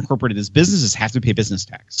of them that are incorporated as businesses have to pay business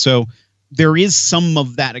tax. So there is some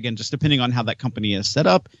of that, again, just depending on how that company is set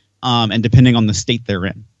up. And depending on the state they're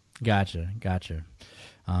in. Gotcha.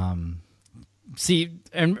 See,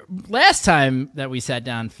 and last time that we sat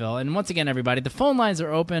down, Phil, and once again, everybody, the phone lines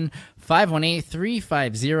are open,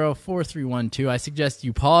 518-350-4312. I suggest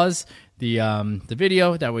you pause the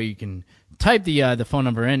video. That way you can type the phone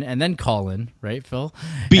number in and then call in, right, Phil?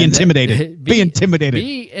 Be And intimidated. Be intimidated.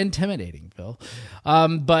 Be intimidating, Phil.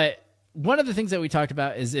 But one of the things that we talked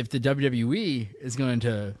about is if the WWE is going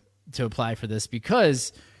to apply for this,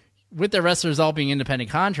 because with their wrestlers all being independent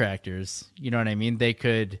contractors, you know what I mean? They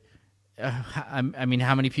could, I mean,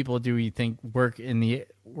 how many people do we think work in the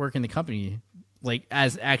company, like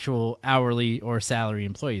as actual hourly or salary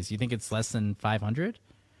employees? You think it's less than 500?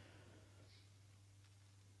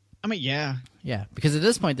 I mean, yeah. Yeah, because at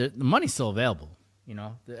this point, the money's still available. You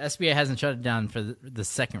know, the SBA hasn't shut it down for the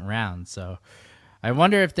second round, so I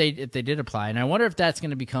wonder if they did apply, and I wonder if that's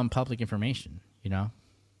going to become public information. You know,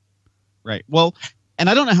 right? Well, and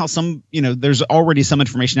I don't know how some, there's already some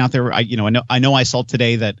information out there. I know I saw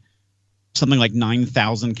today that something like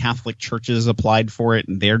 9,000 Catholic churches applied for it,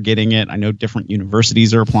 and they're getting it. I know different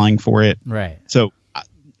universities are applying for it. Right. So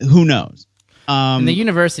who knows? And the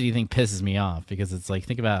university thing pisses me off because it's like,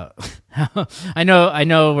 think about how I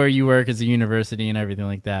know where you work as a university and everything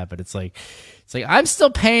like that, but it's like I'm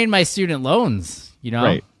still paying my student loans,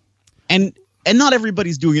 Right. And not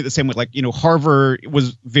everybody's doing it the same way. Like, Harvard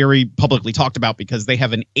was very publicly talked about because they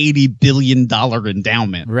have an $80 billion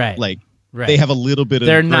endowment. Right. Like, right. They have a little bit of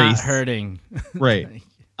They're grace. not hurting. Right.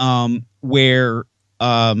 Where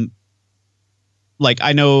like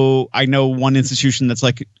I know one institution that's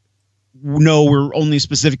like, no, we're only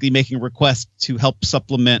specifically making requests to help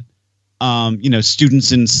supplement,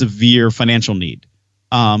 students in severe financial need.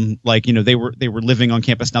 They were living on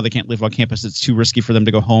campus. Now they can't live on campus. It's too risky for them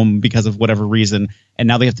to go home because of whatever reason. And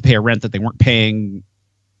now they have to pay a rent that they weren't paying.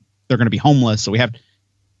 They're going to be homeless. So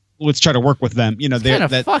let's try to work with them. They're kind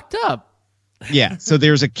of fucked up. Yeah. So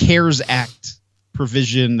there's a CARES Act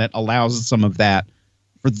provision that allows some of that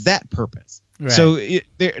for that purpose. Right. So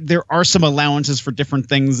there are some allowances for different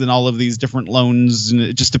things in all of these different loans, and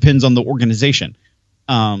it just depends on the organization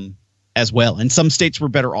as well. And some states were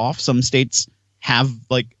better off. Some states have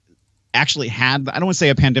actually had, I don't want to say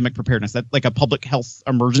a pandemic preparedness, that like a public health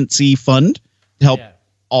emergency fund to help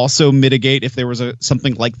also mitigate if there was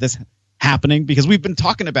something like this happening, because we've been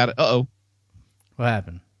talking about it. Uh-oh. What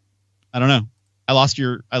happened? I don't know. I lost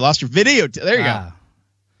your video. There you go.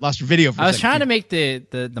 Lost your video for a second. I was trying to make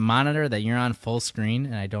the monitor that you're on full screen,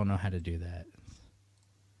 and I don't know how to do that.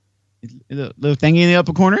 The little thingy in the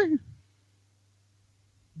upper corner?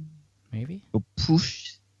 Maybe. Go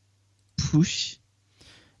push.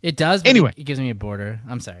 It does, but anyway. It gives me a border.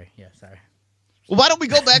 I'm sorry. Yeah, sorry. Well, why don't we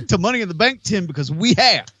go back to Money in the Bank, Tim? Because we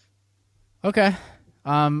have. Okay.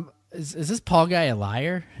 Is this Paul guy a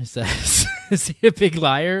liar? Is he a big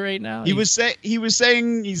liar right now? He was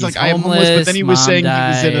saying he's like, homeless, I am homeless, but then he was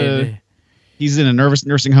saying he's in a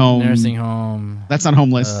nursing home. Nursing home. That's not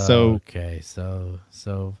homeless. Okay, so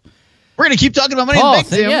we're gonna keep talking about Money in the Bank,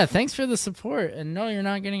 Tim. Yeah, thanks for the support. And no, you're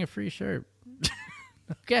not getting a free shirt.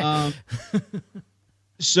 Okay.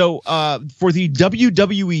 So for the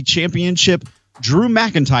WWE Championship, Drew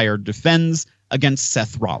McIntyre defends against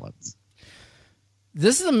Seth Rollins.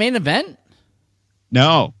 This is the main event?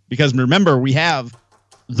 No, because remember, we have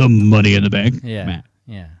the Money in the Bank. Yeah,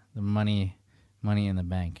 yeah, the money in the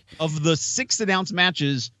bank. Of the 6 announced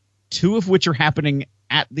matches, 2 of which are happening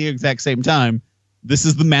at the exact same time, this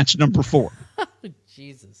is the match number 4.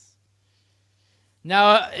 Jesus.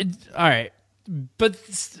 Now, all right, but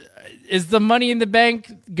is the Money in the Bank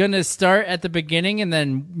going to start at the beginning and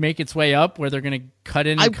then make its way up, where they're going to cut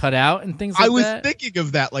in and cut out and things like that? I was thinking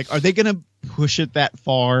of that. Like, are they going to push it that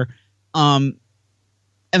far? And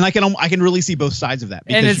I can really see both sides of that.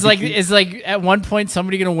 And it's like at one point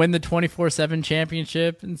somebody going to win the 24/7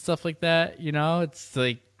 championship and stuff like that. It's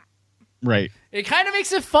like, right. It kind of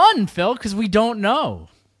makes it fun, Phil, because we don't know.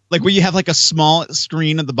 Like where you have like a small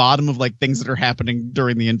screen at the bottom of like things that are happening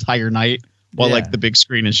during the entire night, while like the big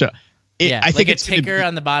screen is show. I think it's a ticker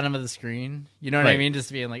on the bottom of the screen. You know what I mean? Just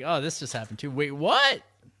being like, oh, this just happened too. Wait, what?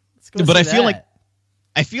 But I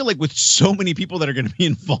feel like with so many people that are going to be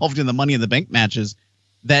involved in the Money in the Bank matches,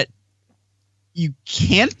 that you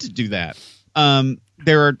can't do that.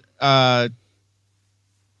 There are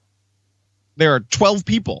 12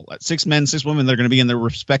 people, 6 men, 6 women, that are going to be in their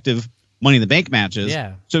respective Money in the Bank matches.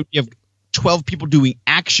 Yeah. So you have 12 people doing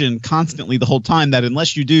action constantly the whole time, that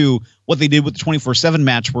unless you do what they did with the 24/7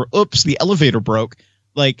 match where, oops, the elevator broke,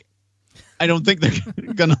 like, I don't think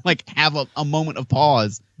they're going to like have a moment of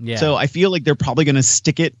pause. Yeah. So I feel like they're probably going to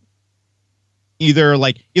stick it either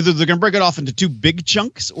they're going to break it off into 2 big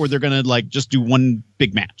chunks, or they're going to like just do one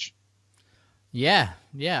big match. Yeah.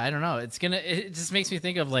 I don't know. It just makes me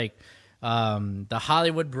think of like the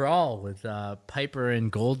Hollywood Brawl with Piper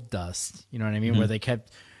and Goldust. You know what I mean? Mm-hmm. Where they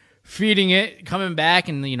kept feeding it, coming back,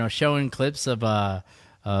 and showing clips of like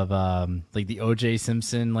the O.J.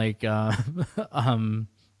 Simpson with the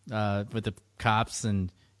cops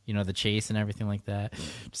and the chase and everything like that,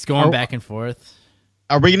 just going back and forth.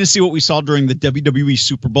 Are we going to see what we saw during the WWE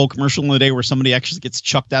Super Bowl commercial in the day, where somebody actually gets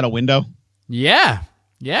chucked out a window? Yeah.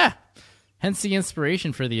 Hence the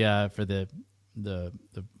inspiration for the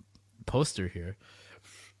poster here.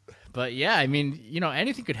 But yeah, I mean,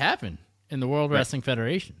 anything could happen in the World Wrestling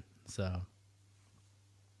Federation. So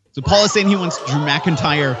Paul is saying he wants Drew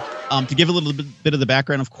McIntyre. To give a little bit of the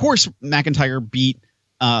background, of course, McIntyre beat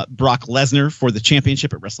Brock Lesnar for the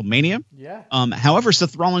championship at WrestleMania. Yeah. However,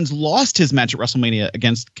 Seth Rollins lost his match at WrestleMania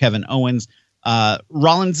against Kevin Owens.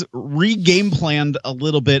 Rollins re-game planned a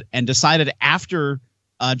little bit and decided after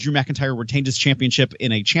Drew McIntyre retained his championship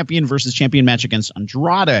in a champion versus champion match against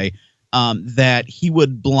Andrade that he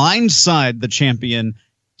would blindside the champion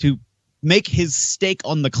to make his stake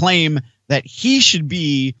on the claim that he should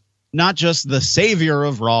be not just the savior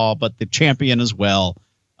of Raw, but the champion as well.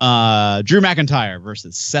 Drew McIntyre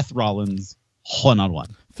versus Seth Rollins,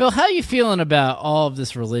 one-on-one. Phil, how are you feeling about all of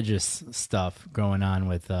this religious stuff going on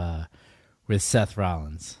with Seth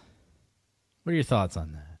Rollins? What are your thoughts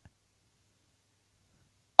on that?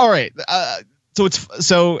 All right.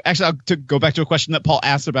 So actually, to go back to a question that Paul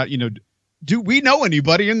asked about, do we know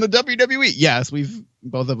anybody in the WWE? Yes,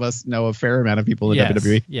 both of us know a fair amount of people in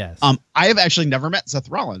WWE. Yes. I have actually never met Seth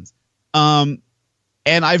Rollins. And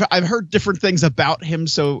I've heard different things about him.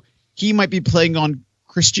 So he might be playing on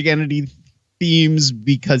Christianity themes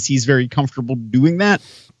because he's very comfortable doing that.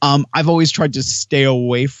 I've always tried to stay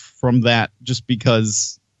away from that just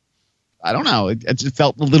because I don't know. It just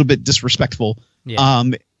felt a little bit disrespectful. Yeah.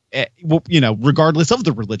 Regardless of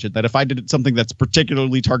the religion, that if I did something that's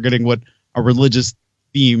particularly targeting what a religious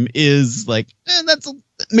theme is, that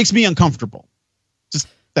makes me uncomfortable. Just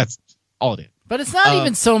that's all it is. But it's not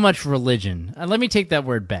even so much religion. Let me take that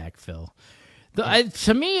word back, Phil.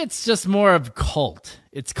 To me, it's just more of cult.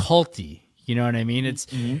 It's culty. You know what I mean?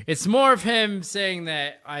 It's more of him saying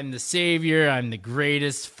that I'm the savior, I'm the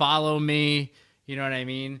greatest, follow me. You know what I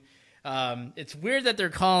mean? It's weird that they're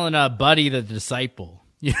calling Buddy the disciple.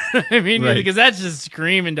 You know what I mean? Right. Because that's just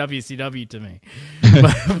screaming WCW to me.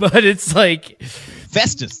 but it's like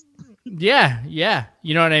Festus. Yeah.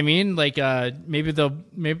 You know what I mean? Like maybe they'll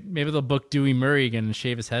book Dewey Murray again and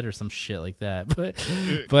shave his head or some shit like that.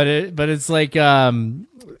 But it's like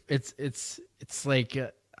it's like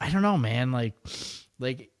I don't know, man.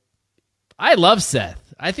 Like I love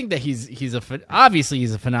Seth. I think that he's obviously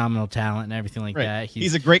a phenomenal talent and everything like that.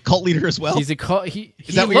 He's a great cult leader as well. He's a cult.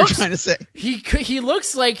 Is that what you're trying to say? He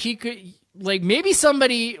looks like he could, like maybe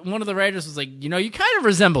one of the writers was like, you kind of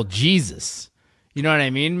resemble Jesus. You know what I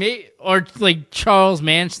mean? Or like Charles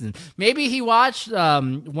Manson. Maybe he watched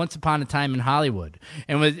Once Upon a Time in Hollywood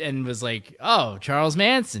and was like, oh, Charles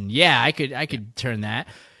Manson. Yeah, I could turn that.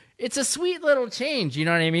 It's a sweet little change. You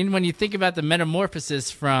know what I mean? When you think about the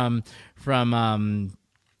metamorphosis from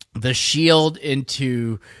the Shield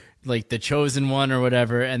into like the Chosen One or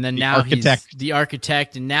whatever, and then now he's the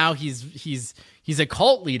architect, and now he's a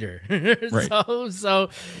cult leader. Right. So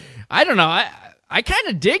I don't know. I kind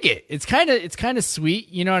of dig it. It's kind of sweet.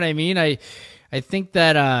 You know what I mean? I think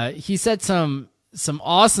that he said some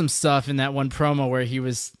awesome stuff in that one promo where he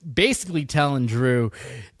was basically telling Drew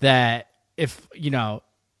that if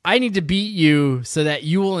I need to beat you so that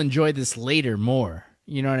you will enjoy this later more.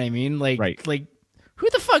 You know what I mean? Like who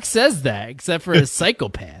the fuck says that except for a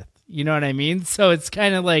psychopath? You know what I mean? So it's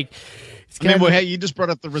kind of like, hey, you just brought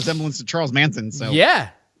up the resemblance to Charles Manson. So yeah,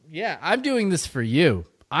 I'm doing this for you.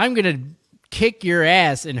 I'm gonna kick your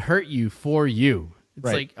ass and hurt you for you. It's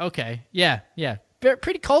like, okay, yeah,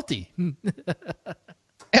 pretty culty.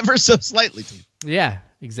 Ever so slightly. Yeah,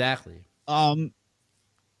 exactly. But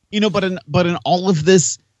in all of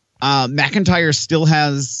this, McIntyre still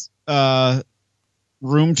has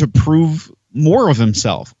room to prove more of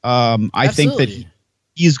himself. I think that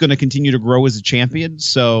he's going to continue to grow as a champion.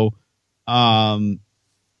 So, I'll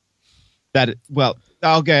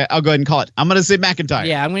go ahead and call it. I'm going to say McIntyre.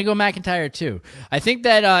 Yeah, I'm going to go McIntyre too. I think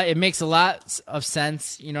that it makes a lot of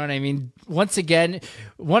sense. You know what I mean? Once again,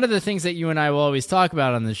 one of the things that you and I will always talk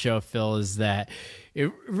about on the show, Phil, is that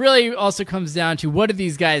it really also comes down to what do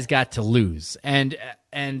these guys got to lose? And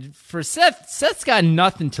for Seth's got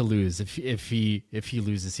nothing to lose if he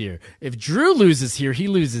loses here. If Drew loses here, he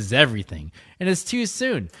loses everything, and it's too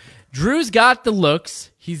soon. Drew's got the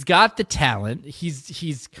looks, he's got the talent,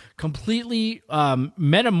 he's completely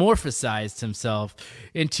metamorphosized himself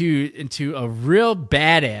into a real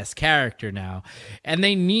badass character now, and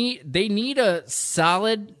they need a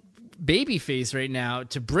solid babyface right now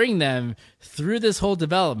to bring them through this whole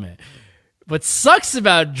development. What sucks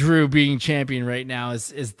about Drew being champion right now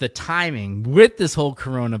is the timing with this whole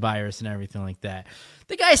coronavirus and everything like that.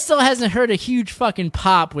 The guy still hasn't heard a huge fucking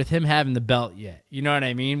pop with him having the belt yet. You know what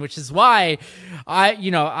I mean? Which is why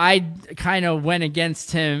I kind of went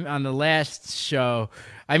against him on the last show.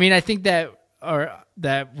 I mean, I think that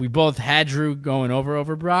we both had Drew going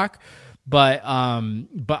over Brock, but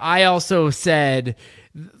I also said,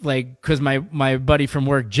 like, because my buddy from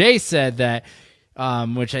work Jay said that,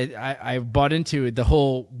 which I bought into the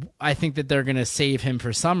whole. I think that they're gonna save him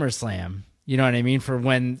for SummerSlam. You know what I mean? For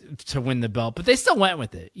when to win the belt, but they still went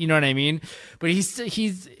with it. You know what I mean? But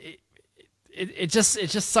it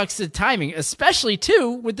just sucks the timing, especially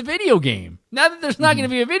too with the video game. Now that there's not going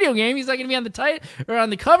to be a video game, he's not going to be on on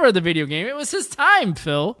the cover of the video game. It was his time,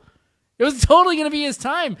 Phil. It was totally going to be his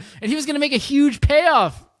time, and he was going to make a huge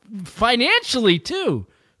payoff financially too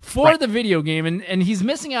for the video game, and he's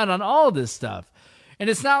missing out on all of this stuff. And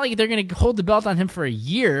it's not like they're going to hold the belt on him for a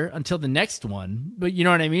year until the next one, but you know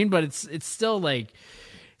what I mean? But it's still like,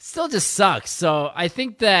 still just sucks. So I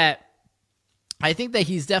think that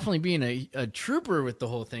he's definitely being a trooper with the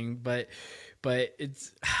whole thing, but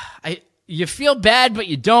it's, you feel bad, but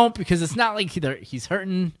you don't, because it's not like he's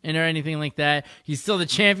hurting or anything like that. He's still the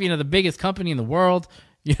champion of the biggest company in the world.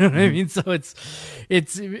 You know what I mean? So it's,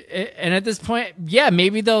 and at this point, yeah,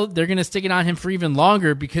 maybe they're going to stick it on him for even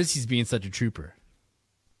longer because he's being such a trooper.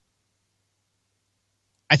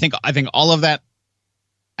 I think all of that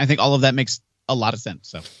makes a lot of sense.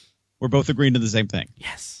 So we're both agreeing to the same thing.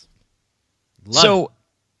 Yes. So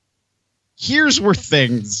here's where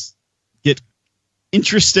things get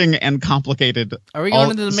interesting and complicated. Are we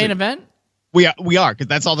going into the main event? We are, because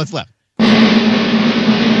that's all that's left.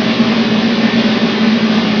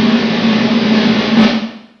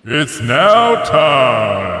 It's now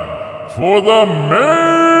time for the main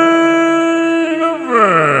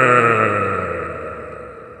event.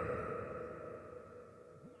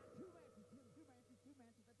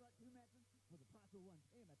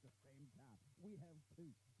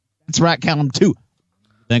 That's right, Callum, 2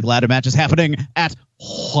 Bank ladder matches happening at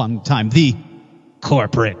one time. The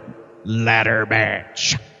corporate ladder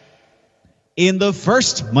match. In the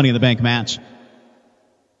first Money in the Bank match,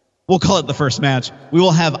 we'll call it the first match, we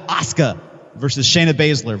will have Asuka versus Shayna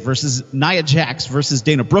Baszler versus Nia Jax versus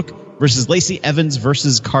Dana Brooke versus Lacey Evans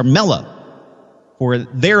versus Carmella for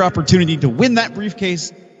their opportunity to win that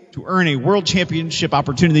briefcase, to earn a world championship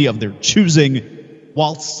opportunity of their choosing,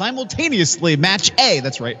 while simultaneously match A,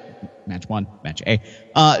 that's right, match 1, match A,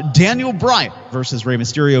 Daniel Bryan versus Rey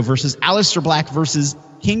Mysterio versus Aleister Black versus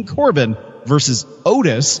King Corbin versus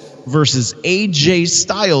Otis versus AJ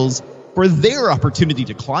Styles for their opportunity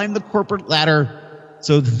to climb the corporate ladder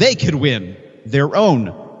so they could win their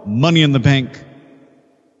own Money in the Bank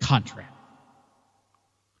contract.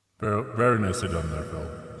 Very nicely done there, Phil.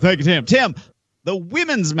 Thank you, Tim. Tim, the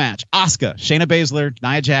women's match, Asuka, Shayna Baszler,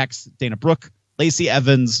 Nia Jax, Dana Brooke, Lacey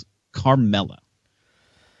Evans, Carmella.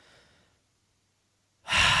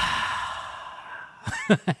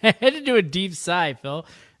 I had to do a deep sigh, Phil.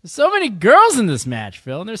 There's so many girls in this match,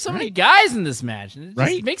 Phil, and there's so many guys in this match, and it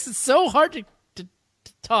just makes it so hard to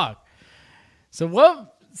talk. So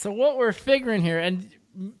what we're figuring here, and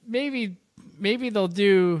maybe they'll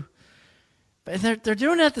do, but they're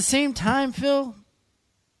doing it at the same time, Phil.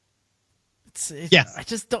 Yes. I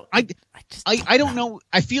just don't. I don't know.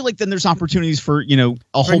 I feel like then there's opportunities for, a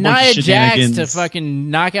whole bunch Nia of shenanigans. Jax to fucking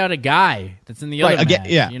knock out a guy that's in the other match.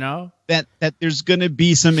 Yeah. You know that there's going to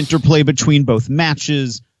be some interplay between both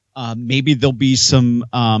matches. Maybe there'll be some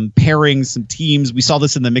pairings, some teams. We saw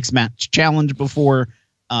this in the mixed match challenge before.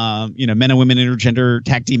 Men and women intergender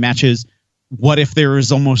tag team matches. What if there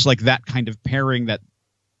is almost like that kind of pairing, that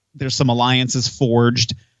there's some alliances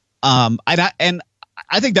forged?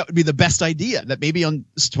 I think that would be the best idea. That maybe on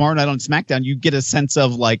tomorrow night on SmackDown, you get a sense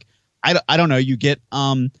of like, I don't know, you get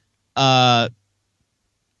Shayna.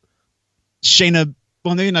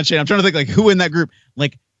 Well, maybe not Shayna. I'm trying to think like who in that group,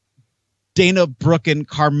 like Dana Brooke and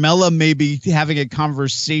Carmella maybe having a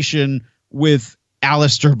conversation with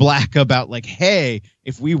Aleister Black about like, hey,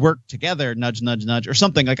 if we work together, nudge, nudge, nudge, or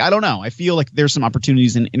something. Like, I don't know. I feel like there's some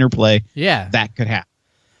opportunities in interplay that could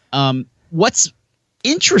happen. What's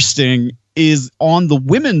interesting is on the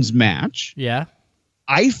women's match. Yeah.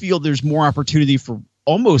 I feel there's more opportunity for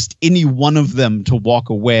almost any one of them to walk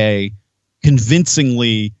away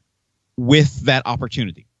convincingly with that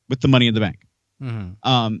opportunity, with the Money in the Bank.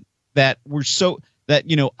 Mm-hmm. That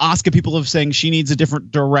Asuka, people have saying she needs a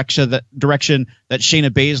different direction. That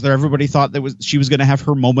Shayna Baszler, everybody thought she was going to have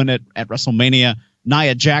her moment at WrestleMania.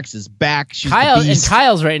 Nia Jax is back. She's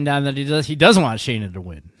Kyle's writing down that he doesn't want Shayna to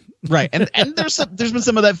win. Right, and there's been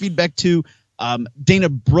some of that feedback too. Dana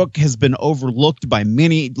Brooke has been overlooked by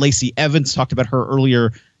many. Lacey Evans talked about her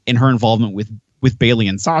earlier in her involvement with Bayley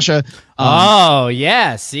and Sasha.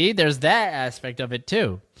 See, there's that aspect of it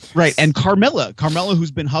too. Right, and Carmella,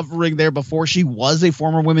 who's been hovering there before. She was a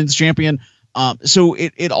former women's champion. So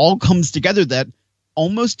it all comes together that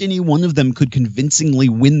almost any one of them could convincingly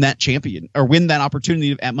win that champion or win that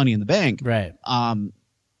opportunity at Money in the Bank. Right. And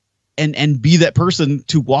be that person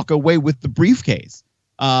to walk away with the briefcase.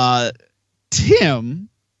 Tim,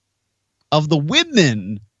 of the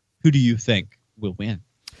women, who do you think will win?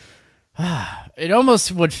 It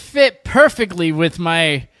almost would fit perfectly with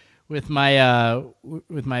my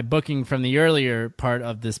booking from the earlier part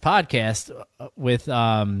of this podcast with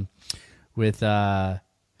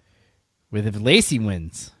if Lacey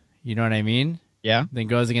wins, you know what I mean? Yeah. Then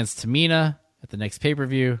goes against Tamina at the next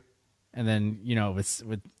pay-per-view, and then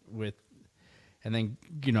and then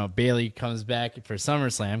Bayley comes back for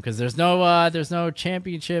SummerSlam because there's no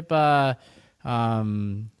championship rematches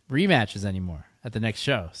anymore at the next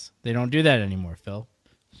shows. They don't do that anymore, Phil.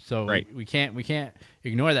 So right. we can't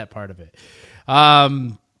ignore that part of it. But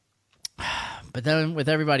then with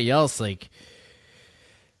everybody else, like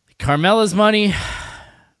Carmella's money,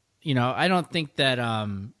 I don't think that.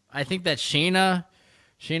 I think that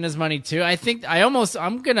Shayna's money too.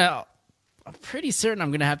 I'm pretty certain I'm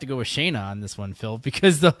gonna have to go with Shayna on this one, Phil,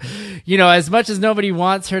 because as much as nobody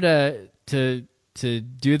wants her to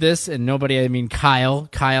do this, and nobody, I mean Kyle,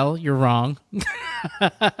 you're wrong.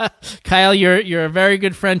 Kyle, you're a very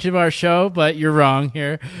good friend of our show, but you're wrong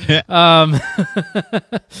here. But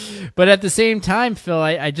at the same time, Phil,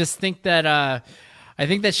 I just think that I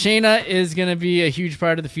think that Shayna is going to be a huge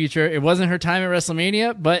part of the future. It wasn't her time at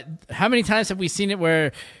WrestleMania, but how many times have we seen it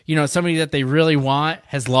where, somebody that they really want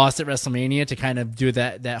has lost at WrestleMania to kind of do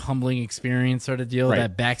that humbling experience sort of deal, right.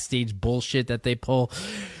 That backstage bullshit that they pull.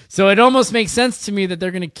 So it almost makes sense to me that they're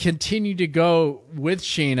going to continue to go with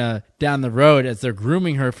Shayna down the road as they're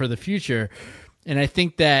grooming her for the future. And I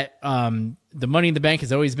think that the Money in the Bank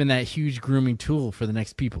has always been that huge grooming tool for the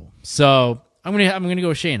next people. So I'm gonna go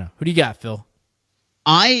with Shayna. Who do you got, Phil?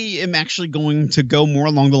 I am actually going to go more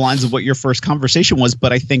along the lines of what your first conversation was,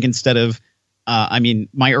 but I think instead of,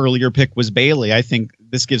 my earlier pick was Bayley. I think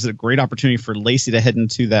this gives it a great opportunity for Lacey to head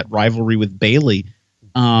into that rivalry with Bayley.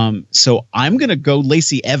 So I'm going to go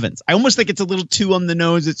Lacey Evans. I almost think it's a little too on the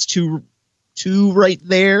nose. It's too right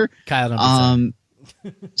there. Kyle,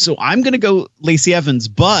 so I'm going to go Lacey Evans,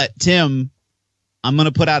 but Tim, I'm going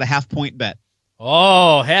to put out a 0.5-point bet.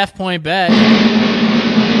 Oh, 0.5-point bet.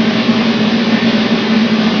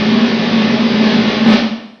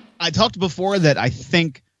 I talked before that I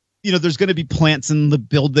think, there's going to be plants in the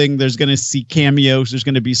building. There's going to see cameos. There's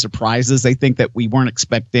going to be surprises, I think, that we weren't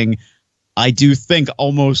expecting. I do think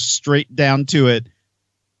almost straight down to it.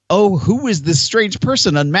 Oh, who is this strange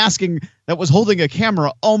person unmasking that was holding a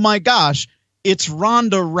camera? Oh, my gosh. It's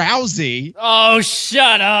Ronda Rousey. Oh,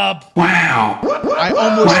 shut up. Wow. I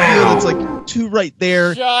almost feel it's like two right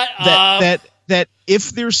there. Shut up. That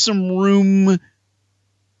if there's some room,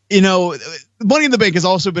 Money in the Bank has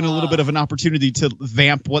also been a little bit of an opportunity to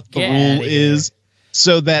vamp what the rule is,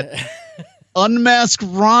 so that unmask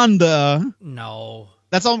Ronda. No.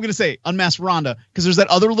 That's all I'm going to say. Unmask Ronda. Because there's that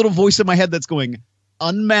other little voice in my head that's going,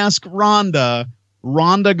 unmask Ronda.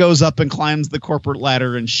 Ronda goes up and climbs the corporate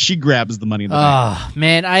ladder, and she grabs the Money in the Bank. Oh,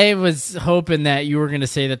 man, I was hoping that you were going to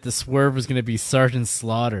say that the swerve was going to be Sergeant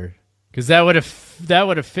Slaughter, because that would have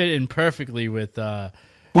fit in perfectly with the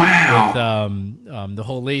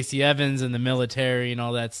whole Lacey Evans and the military and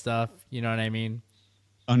all that stuff. You know what I mean?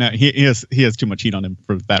 Oh no, he has too much heat on him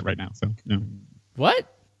for that right now. So no. What?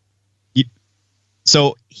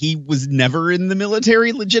 So he was never in the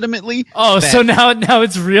military legitimately. Oh, so now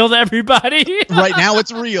it's real to everybody? Right now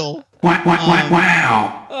it's real.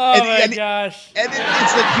 Wow. Oh, my gosh. And it's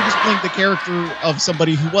that he was playing the character of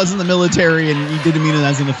somebody who was in the military, and he didn't mean it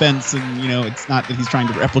as an offense, and, it's not that he's trying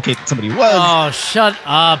to replicate somebody who was. Oh, shut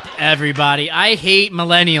up, everybody. I hate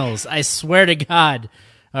millennials. I swear to God.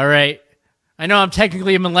 All right? I know I'm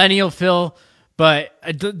technically a millennial, Phil, but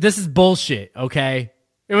this is bullshit, okay?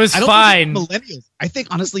 It was fine. Think it's millennials. I think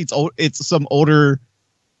honestly, it's some older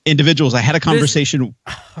individuals. I had a conversation.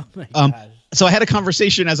 Oh my gosh. So I had a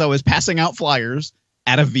conversation as I was passing out flyers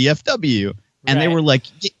at a VFW, and they were like,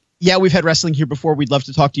 "Yeah, we've had wrestling here before. We'd love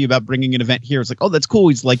to talk to you about bringing an event here." It's like, "Oh, that's cool."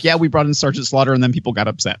 He's like, "Yeah, we brought in Sergeant Slaughter," and then people got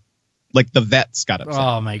upset. Like the vets got upset.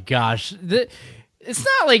 Oh my gosh. It's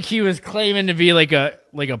not like he was claiming to be like a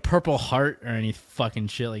Purple Heart or any fucking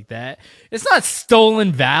shit like that. It's not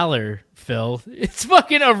stolen valor, Phil. It's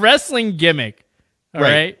fucking a wrestling gimmick. All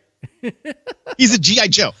right? He's a G.I.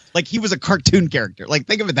 Joe. Like, he was a cartoon character. Like,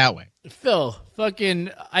 think of it that way. Phil,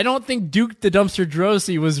 I don't think Duke the Dumpster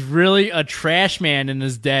Droese was really a trash man in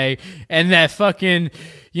his day, and that fucking,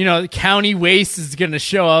 County Waste is going to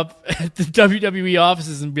show up at the WWE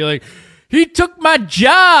offices and be like, he took my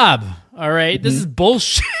job. All right, this is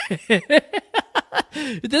bullshit.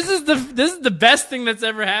 This is the best thing that's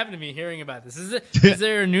ever happened to me. Hearing about this, is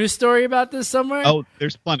there a news story about this somewhere? Oh,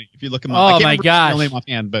 there's plenty. If you look him up. Oh I can't my remember gosh! his real name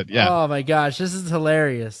offhand, but yeah. Oh my gosh, this is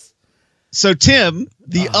hilarious. So Tim,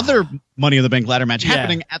 the other Money in the Bank ladder match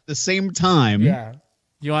happening at the same time. Yeah.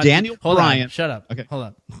 You want Daniel hold Bryan? On, shut up. Okay, hold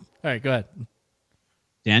on. All right, go ahead.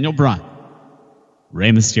 Daniel Bryan,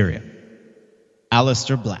 Rey Mysterio,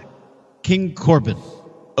 Aleister Black, King Corbin,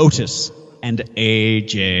 Otis, and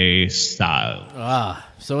AJ Styles.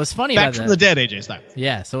 So what's funny Back about from that? the dead, AJ Styles.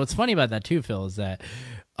 Yeah. So what's funny about that too, Phil, is that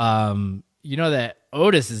you know that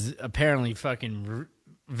Otis is apparently fucking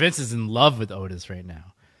Vince is in love with Otis right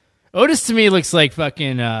now. Otis to me looks like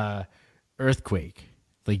fucking Earthquake,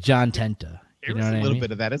 like John Tenta. You know what I mean? A little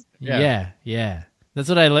bit of that, isn't it? Yeah. That's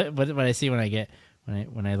what what I see when I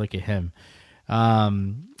look at him.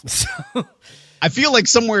 So I feel like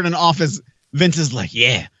somewhere in an office, Vince is like,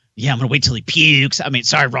 yeah, I'm gonna wait till he pukes. I mean,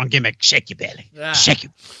 sorry, wrong gimmick. Shake your belly, shake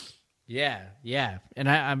it. Yeah. And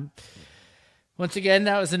I'm once again,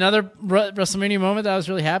 that was another WrestleMania moment that I was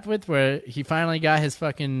really happy with, where he finally got his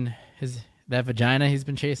that vagina he's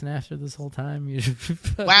been chasing after this whole time.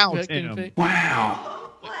 Wow, Tim. Wow.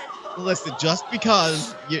 Listen, just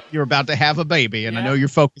because you're about to have a baby, and I know you're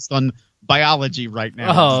focused on biology right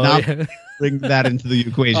now, does not bring that into the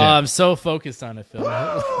equation. I'm so focused on it, Phil.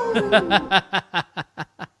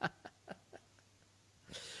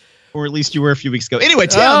 Or at least you were a few weeks ago. Anyway,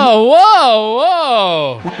 Tim. Oh,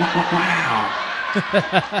 whoa. Wow.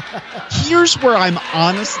 Here's where I'm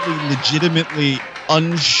honestly, legitimately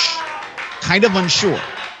kind of unsure.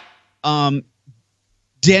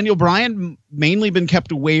 Daniel Bryan mainly been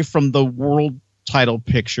kept away from the world title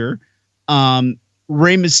picture.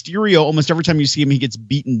 Rey Mysterio, almost every time you see him, he gets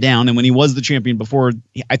beaten down. And when he was the champion before,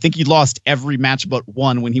 I think he lost every match but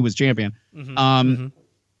one when he was champion.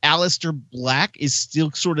 Aleister Black is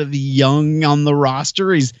still sort of young on the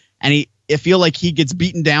roster. I feel like he gets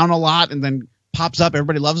beaten down a lot and then pops up.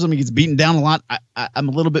 Everybody loves him. He gets beaten down a lot. I'm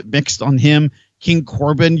a little bit mixed on him. King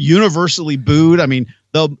Corbin, universally booed. I mean,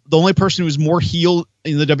 the only person who's more heel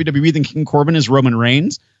in the WWE than King Corbin is Roman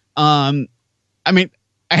Reigns. I mean,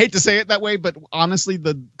 I hate to say it that way, but honestly,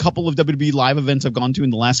 the couple of WWE live events I've gone to in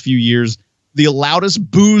the last few years, the loudest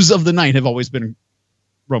boos of the night have always been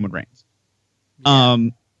Roman Reigns. Yeah.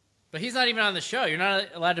 But he's not even on the show. You're not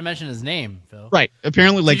allowed to mention his name, Phil. Right.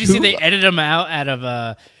 Apparently, like, did you see they edited him out of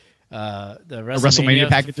the WrestleMania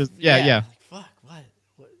packages? Yeah. Like, fuck,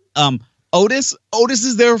 what? Otis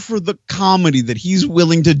is there for the comedy that he's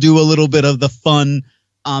willing to do a little bit of the fun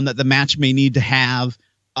that the match may need to have.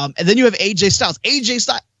 And then you have AJ Styles.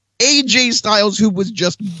 AJ Styles, who was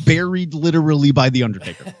just buried literally by The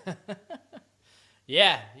Undertaker.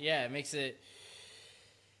 Yeah. It makes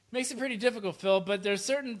it pretty difficult, Phil, but there's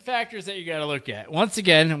certain factors that you got to look at. Once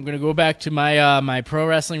again, I'm going to go back to my my pro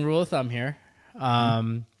wrestling rule of thumb here.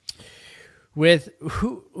 With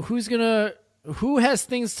who has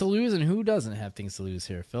things to lose and who doesn't have things to lose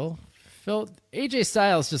here, Phil? AJ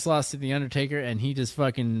Styles just lost to The Undertaker, and he just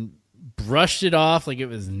fucking brushed it off like it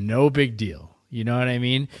was no big deal. You know what I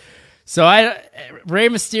mean? So Rey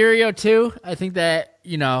Mysterio too. I think that,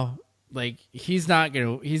 like he's not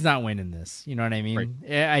winning this. You know what I mean?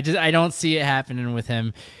 Right. I don't see it happening with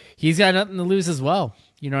him. He's got nothing to lose as well.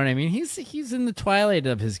 You know what I mean? He's in the twilight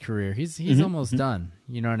of his career. He's almost done.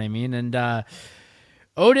 You know what I mean? And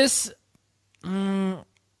Otis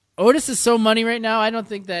is so money right now. I don't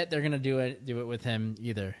think that they're gonna do it with him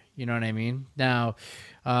either. You know what I mean? Now,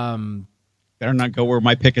 better not go where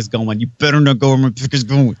my pick is going. You better not go where my pick is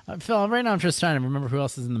going. Phil, right now I'm just trying to remember who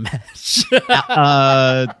else is in the match.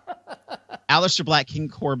 Aleister Black, King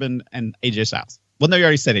Corbin, and AJ Styles. Well, no, you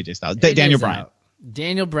already said AJ Styles. Daniel Bryan.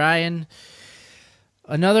 Daniel Bryan.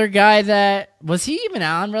 Another guy that was he even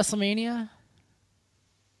on WrestleMania?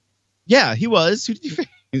 Yeah, he was. Who did you face?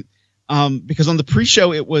 Because on the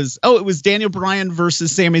pre-show it was Daniel Bryan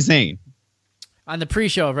versus Sami Zayn. On the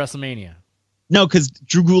pre-show of WrestleMania. No, because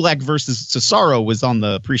Drew Gulak versus Cesaro was on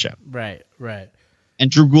the pre-show. Right.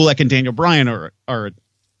 And Drew Gulak and Daniel Bryan are a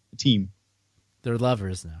team. They're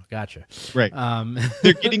lovers now. Gotcha. Right.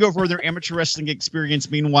 They're getting over their amateur wrestling experience.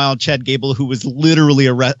 Meanwhile, Chad Gable, who was literally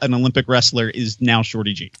an Olympic wrestler, is now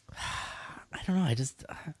Shorty G. I don't know.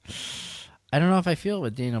 I don't know if I feel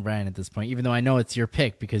with Daniel Bryan at this point, even though I know it's your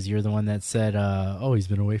pick because you're the one that said, he's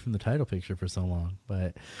been away from the title picture for so long.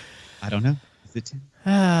 But I don't know. Is it?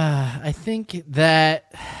 I think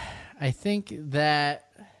that I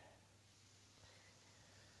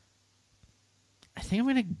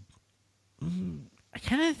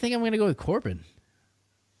kind of think I'm going to go with Corbin.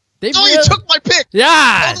 You took my pick.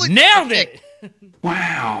 Yeah, totally nailed it.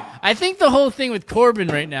 Wow. I think the whole thing with Corbin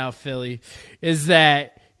right now, Philly, is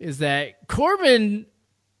that Corbin's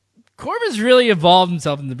really evolved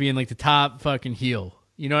himself into being like the top fucking heel.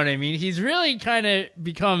 You know what I mean? He's really kind of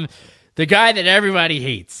become the guy that everybody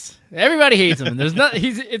hates. Everybody hates him. There's not.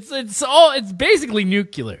 It's basically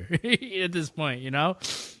nuclear at this point. You know.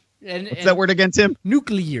 What's that word again, Tim?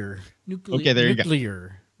 Nuclear. Okay, there you go.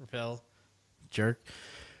 Nuclear. Phil, jerk.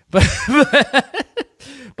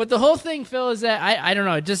 But the whole thing, Phil, is that I don't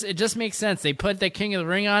know. It just makes sense. They put the King of the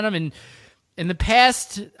Ring on him, and in the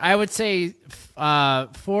past, I would say 4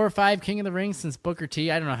 or 5 King of the Ring since Booker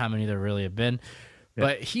T. I don't know how many there really have been,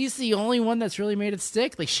 but he's the only one that's really made it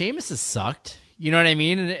stick. Like Sheamus has sucked. You know what I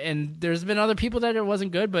mean? And there's been other people that it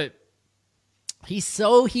wasn't good, but he's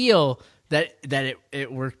so heel that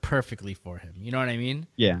it worked perfectly for him. You know what I mean?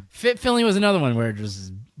 Yeah. Fit Finley was another one where it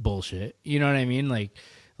was bullshit. You know what I mean? Like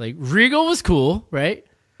Regal was cool, right?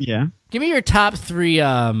 Yeah. Give me your top 3 King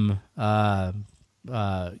of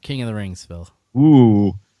the Rings, Phil.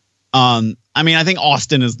 Ooh. I mean, I think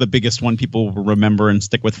Austin is the biggest one people will remember and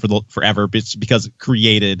stick with forever, because it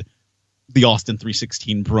created the Austin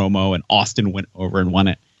 316 promo, and Austin went over and won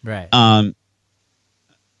it. Right.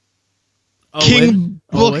 King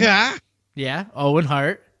Booker. Yeah, Owen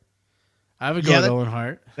Hart. I would go with Owen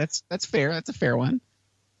Hart. That's fair. That's a fair one.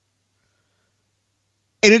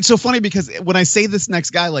 And it's so funny because when I say this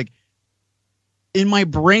next guy, like in my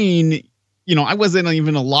brain, you know, I wasn't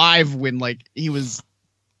even alive when like he was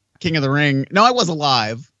King of the Ring. No, I was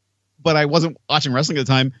alive, but I wasn't watching wrestling at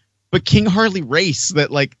the time. But King Harley Race, that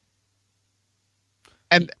like,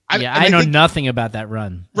 I know nothing about that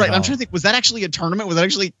run. Right, I'm trying to think. Was that actually a tournament? Was that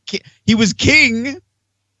actually he was king?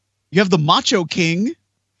 You have the Macho King.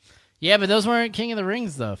 Yeah, but those weren't King of the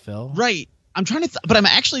Rings though, Phil. Right. I'm trying to, but I'm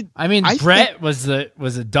actually. I mean, Brett was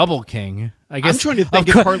a double king. I guess. I'm trying to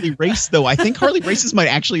think of Harley Race though. I think Harley Races might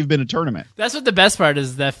actually have been a tournament. That's what the best part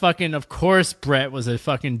is. That fucking, of course, Brett was a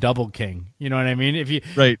fucking double king. You know what I mean?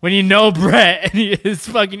 When you know Brett and his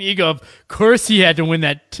fucking ego, of course he had to win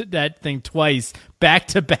that thing twice, back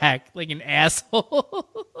to back, like an asshole.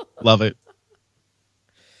 Love it.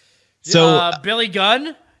 So Billy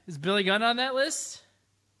Gunn, is Billy Gunn on that list?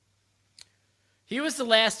 He was the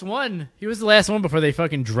last one. He was the last one before they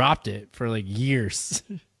fucking dropped it for like years.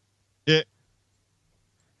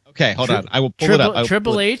 Okay, hold on. I will pull it up.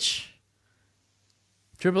 Triple H.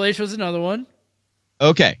 Triple H was another one.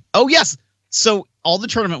 Okay. Oh, yes. So all the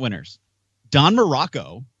tournament winners. Don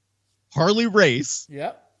Morocco, Harley Race,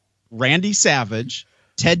 yep, Randy Savage,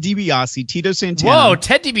 Ted DiBiase, Tito Santana. Whoa,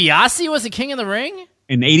 Ted DiBiase was the King of the Ring?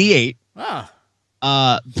 In 88. Wow.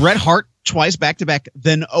 Bret Hart twice back-to-back,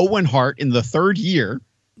 then Owen Hart in the third year.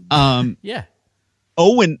 Yeah.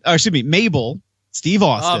 Mabel, Steve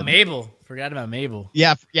Austin. Oh, Mabel. Forgot about Mabel.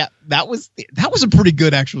 Yeah. That was a pretty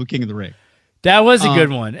good actual King of the Ring. That was a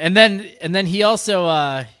good one. And then he also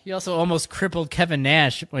almost crippled Kevin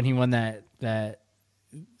Nash when he won the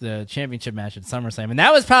championship match at SummerSlam. And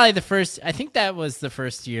that was probably the first. I think that was the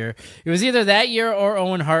first year. It was either that year or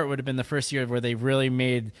Owen Hart would have been the first year where they really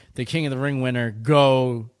made the King of the Ring winner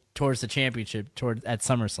go towards the championship at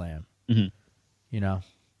SummerSlam. Mm-hmm. You know.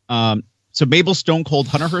 So Mabel, Stone Cold,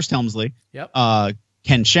 Hunter Hearst Helmsley. Yep.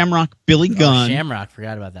 Ken Shamrock, Billy Gunn. Shamrock,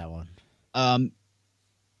 forgot about that one.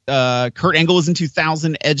 Kurt Angle was in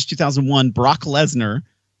 2000, Edge 2001, Brock Lesnar.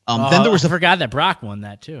 Then there was I forgot that Brock won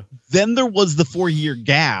that too. Then there was the 4-year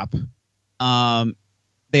gap.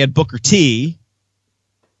 They had Booker T,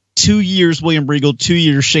 2 years William Regal, 2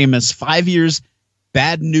 years Sheamus, 5 years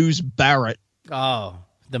Bad News Barrett. Oh,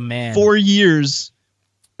 the man. 4 years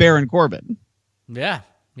Baron Corbin. Yeah.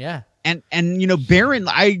 And you know, Baron,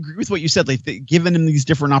 I agree with what you said. Like, they've given him these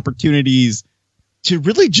different opportunities to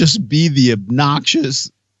really just be the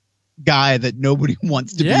obnoxious guy that nobody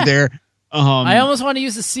wants to be there. I almost want to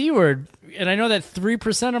use the C word, and I know that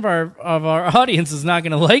 3% of our audience is not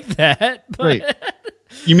going to like that. But right?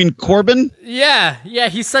 You mean Corbin? Yeah.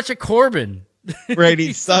 He's such a Corbin. Right.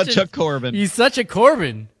 He's such a Corbin. He's such a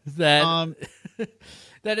Corbin that.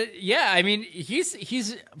 I mean, he's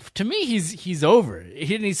to me he's over, and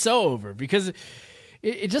he's so over because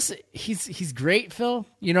he's great, Phil.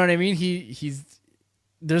 You know what I mean? He's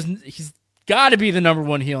got to be the number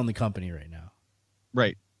one heel in the company right now.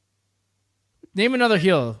 Right. Name another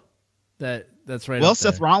heel that's right. Well,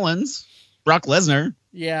 Seth Rollins, Brock Lesnar.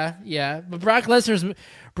 Yeah, but Brock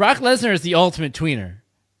Lesnar is the ultimate tweener.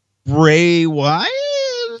 Bray Wyatt.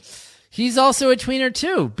 He's also a tweener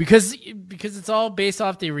too, because it's all based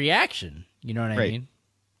off the reaction. You know what I mean?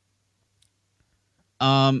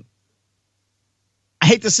 I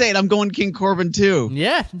hate to say it, I'm going King Corbin too.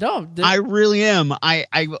 Yeah, no, I really am. I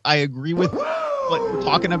agree with what we're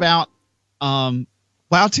talking about.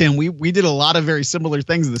 Wow, Tim, we did a lot of very similar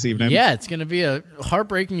things this evening. Yeah, it's going to be a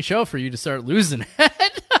heartbreaking show for you to start losing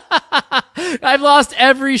it. I've lost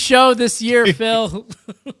every show this year, Phil.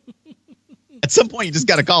 At some point, you just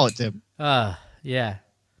got to call it, Tim. Yeah.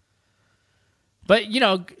 But,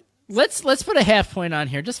 let's put a half point on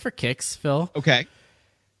here just for kicks, Phil. Okay.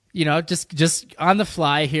 Just on the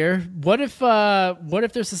fly here. What if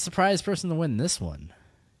there's a surprise person to win this one?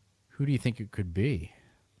 Who do you think it could be?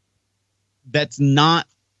 That's not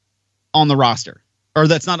on the roster, or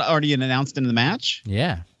that's not already announced in the match.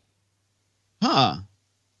 Yeah. Huh.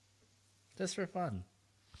 Just for fun.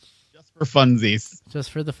 Just for funsies. Just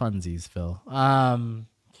for the funsies, Phil.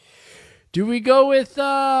 Do we go with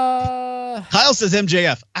Kyle says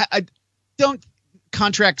MJF. I don't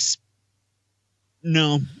contracts.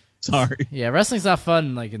 No, sorry. Yeah, wrestling's not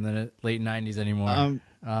fun like in the late 90s anymore.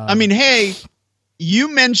 I mean, hey, you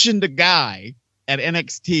mentioned a guy at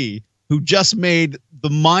NXT who just made the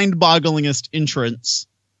mind-bogglingest entrance.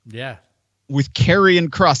 Yeah. With Kerry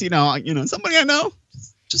and Cross. Somebody I know.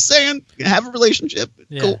 Just saying, have a relationship.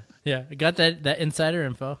 Yeah. Cool. Yeah, I got that insider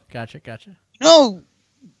info. Gotcha. No,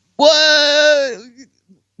 what?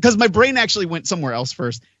 Because my brain actually went somewhere else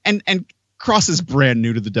first. And Cross is brand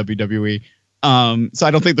new to the WWE. So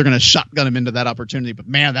I don't think they're going to shotgun him into that opportunity. But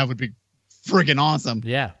man, that would be friggin' awesome.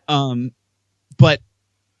 Yeah. But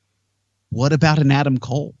what about an Adam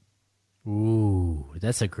Cole? Ooh,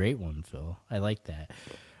 that's a great one, Phil. I like that.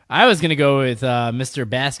 I was going to go with Mr.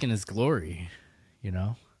 Bask in his glory,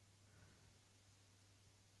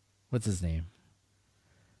 What's his name?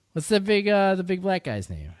 What's the big black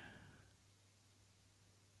guy's name?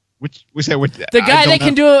 Which the guy that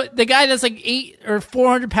can do it. The guy that's like 800 or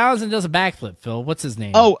 400 pounds and does a backflip. Phil, what's his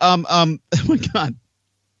name? Oh my God,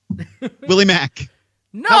 Willie Mack.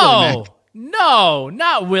 No,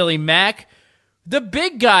 not Willie Mack. The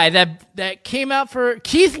big guy that came out for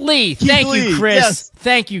Keith Lee. Thank you, Chris. Yes.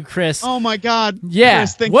 Thank you, Chris. Oh my God. Yeah.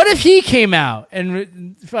 Chris, what if he came out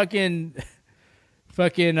and fucking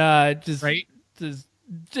just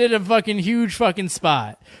did a fucking huge fucking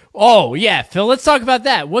spot? Oh yeah, Phil. Let's talk about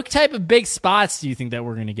that. What type of big spots do you think that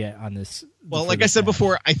we're gonna get on this? Well, like I said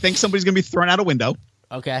before, I think somebody's gonna be thrown out a window.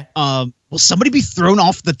 Okay. Will somebody be thrown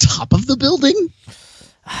off the top of the building?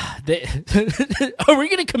 Are we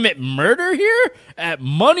going to commit murder here at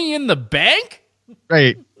Money in the Bank?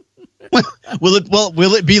 Right. Will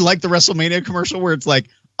it be like the WrestleMania commercial where it's like,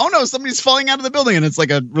 oh no, somebody's falling out of the building and it's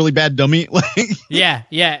like a really bad dummy? Yeah.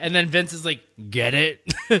 And then Vince is like, get it?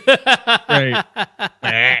 Right.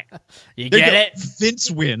 You get it?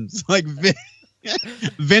 Vince wins. Like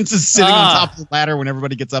Vince is sitting on top of the ladder when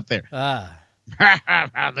everybody gets up there.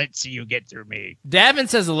 Let's see you get through me. Davin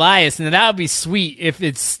says Elias, and that would be sweet if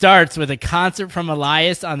it starts with a concert from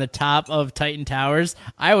Elias on the top of Titan Towers.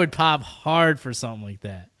 I would pop hard for something like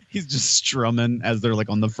that. He's just strumming as they're like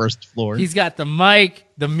on the first floor. He's got the mic.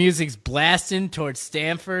 The music's blasting towards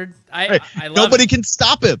Stanford. I love Nobody it. Can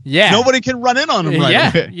stop him. Yeah. Nobody can run in on him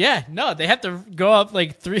right away. Yeah. No, they have to go up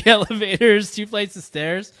like 3 elevators, 2 flights of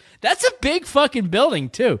stairs. That's a big fucking building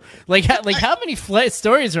too. Like how many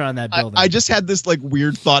stories are on that building? I just had this like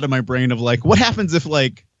weird thought in my brain of like, what happens if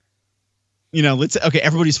like, let's say, okay,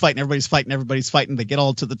 everybody's fighting. They get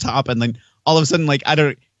all to the top, and then all of a sudden, like,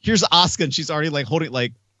 here's Asuka, and she's already like holding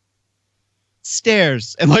like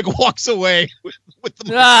stairs and like walks away with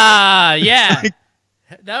the yeah.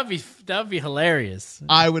 That would be hilarious.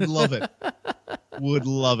 I would love it. Would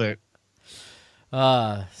love it.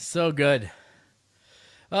 So good.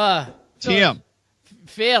 Tim,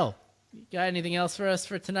 Phil, you got anything else for us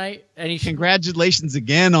for tonight? Congratulations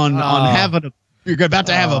again on having you're about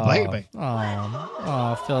to have a baby.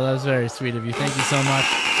 Oh, Phil, that was very sweet of you. Thank you so much.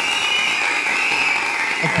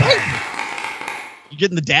 You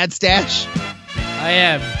getting the dad stash? I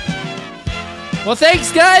am. Well,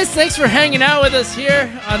 thanks, guys. Thanks for hanging out with us here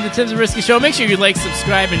on the Tim Zabriskie Show. Make sure you like,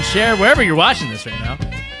 subscribe, and share wherever you're watching this right now.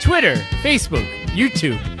 Twitter, Facebook,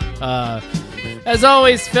 YouTube. As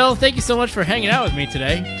always, Phil, thank you so much for hanging out with me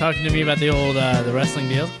today, talking to me about the old the wrestling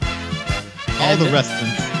deal. All the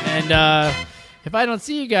wrestling. And if I don't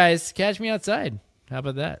see you guys, catch me outside. How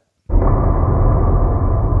about that?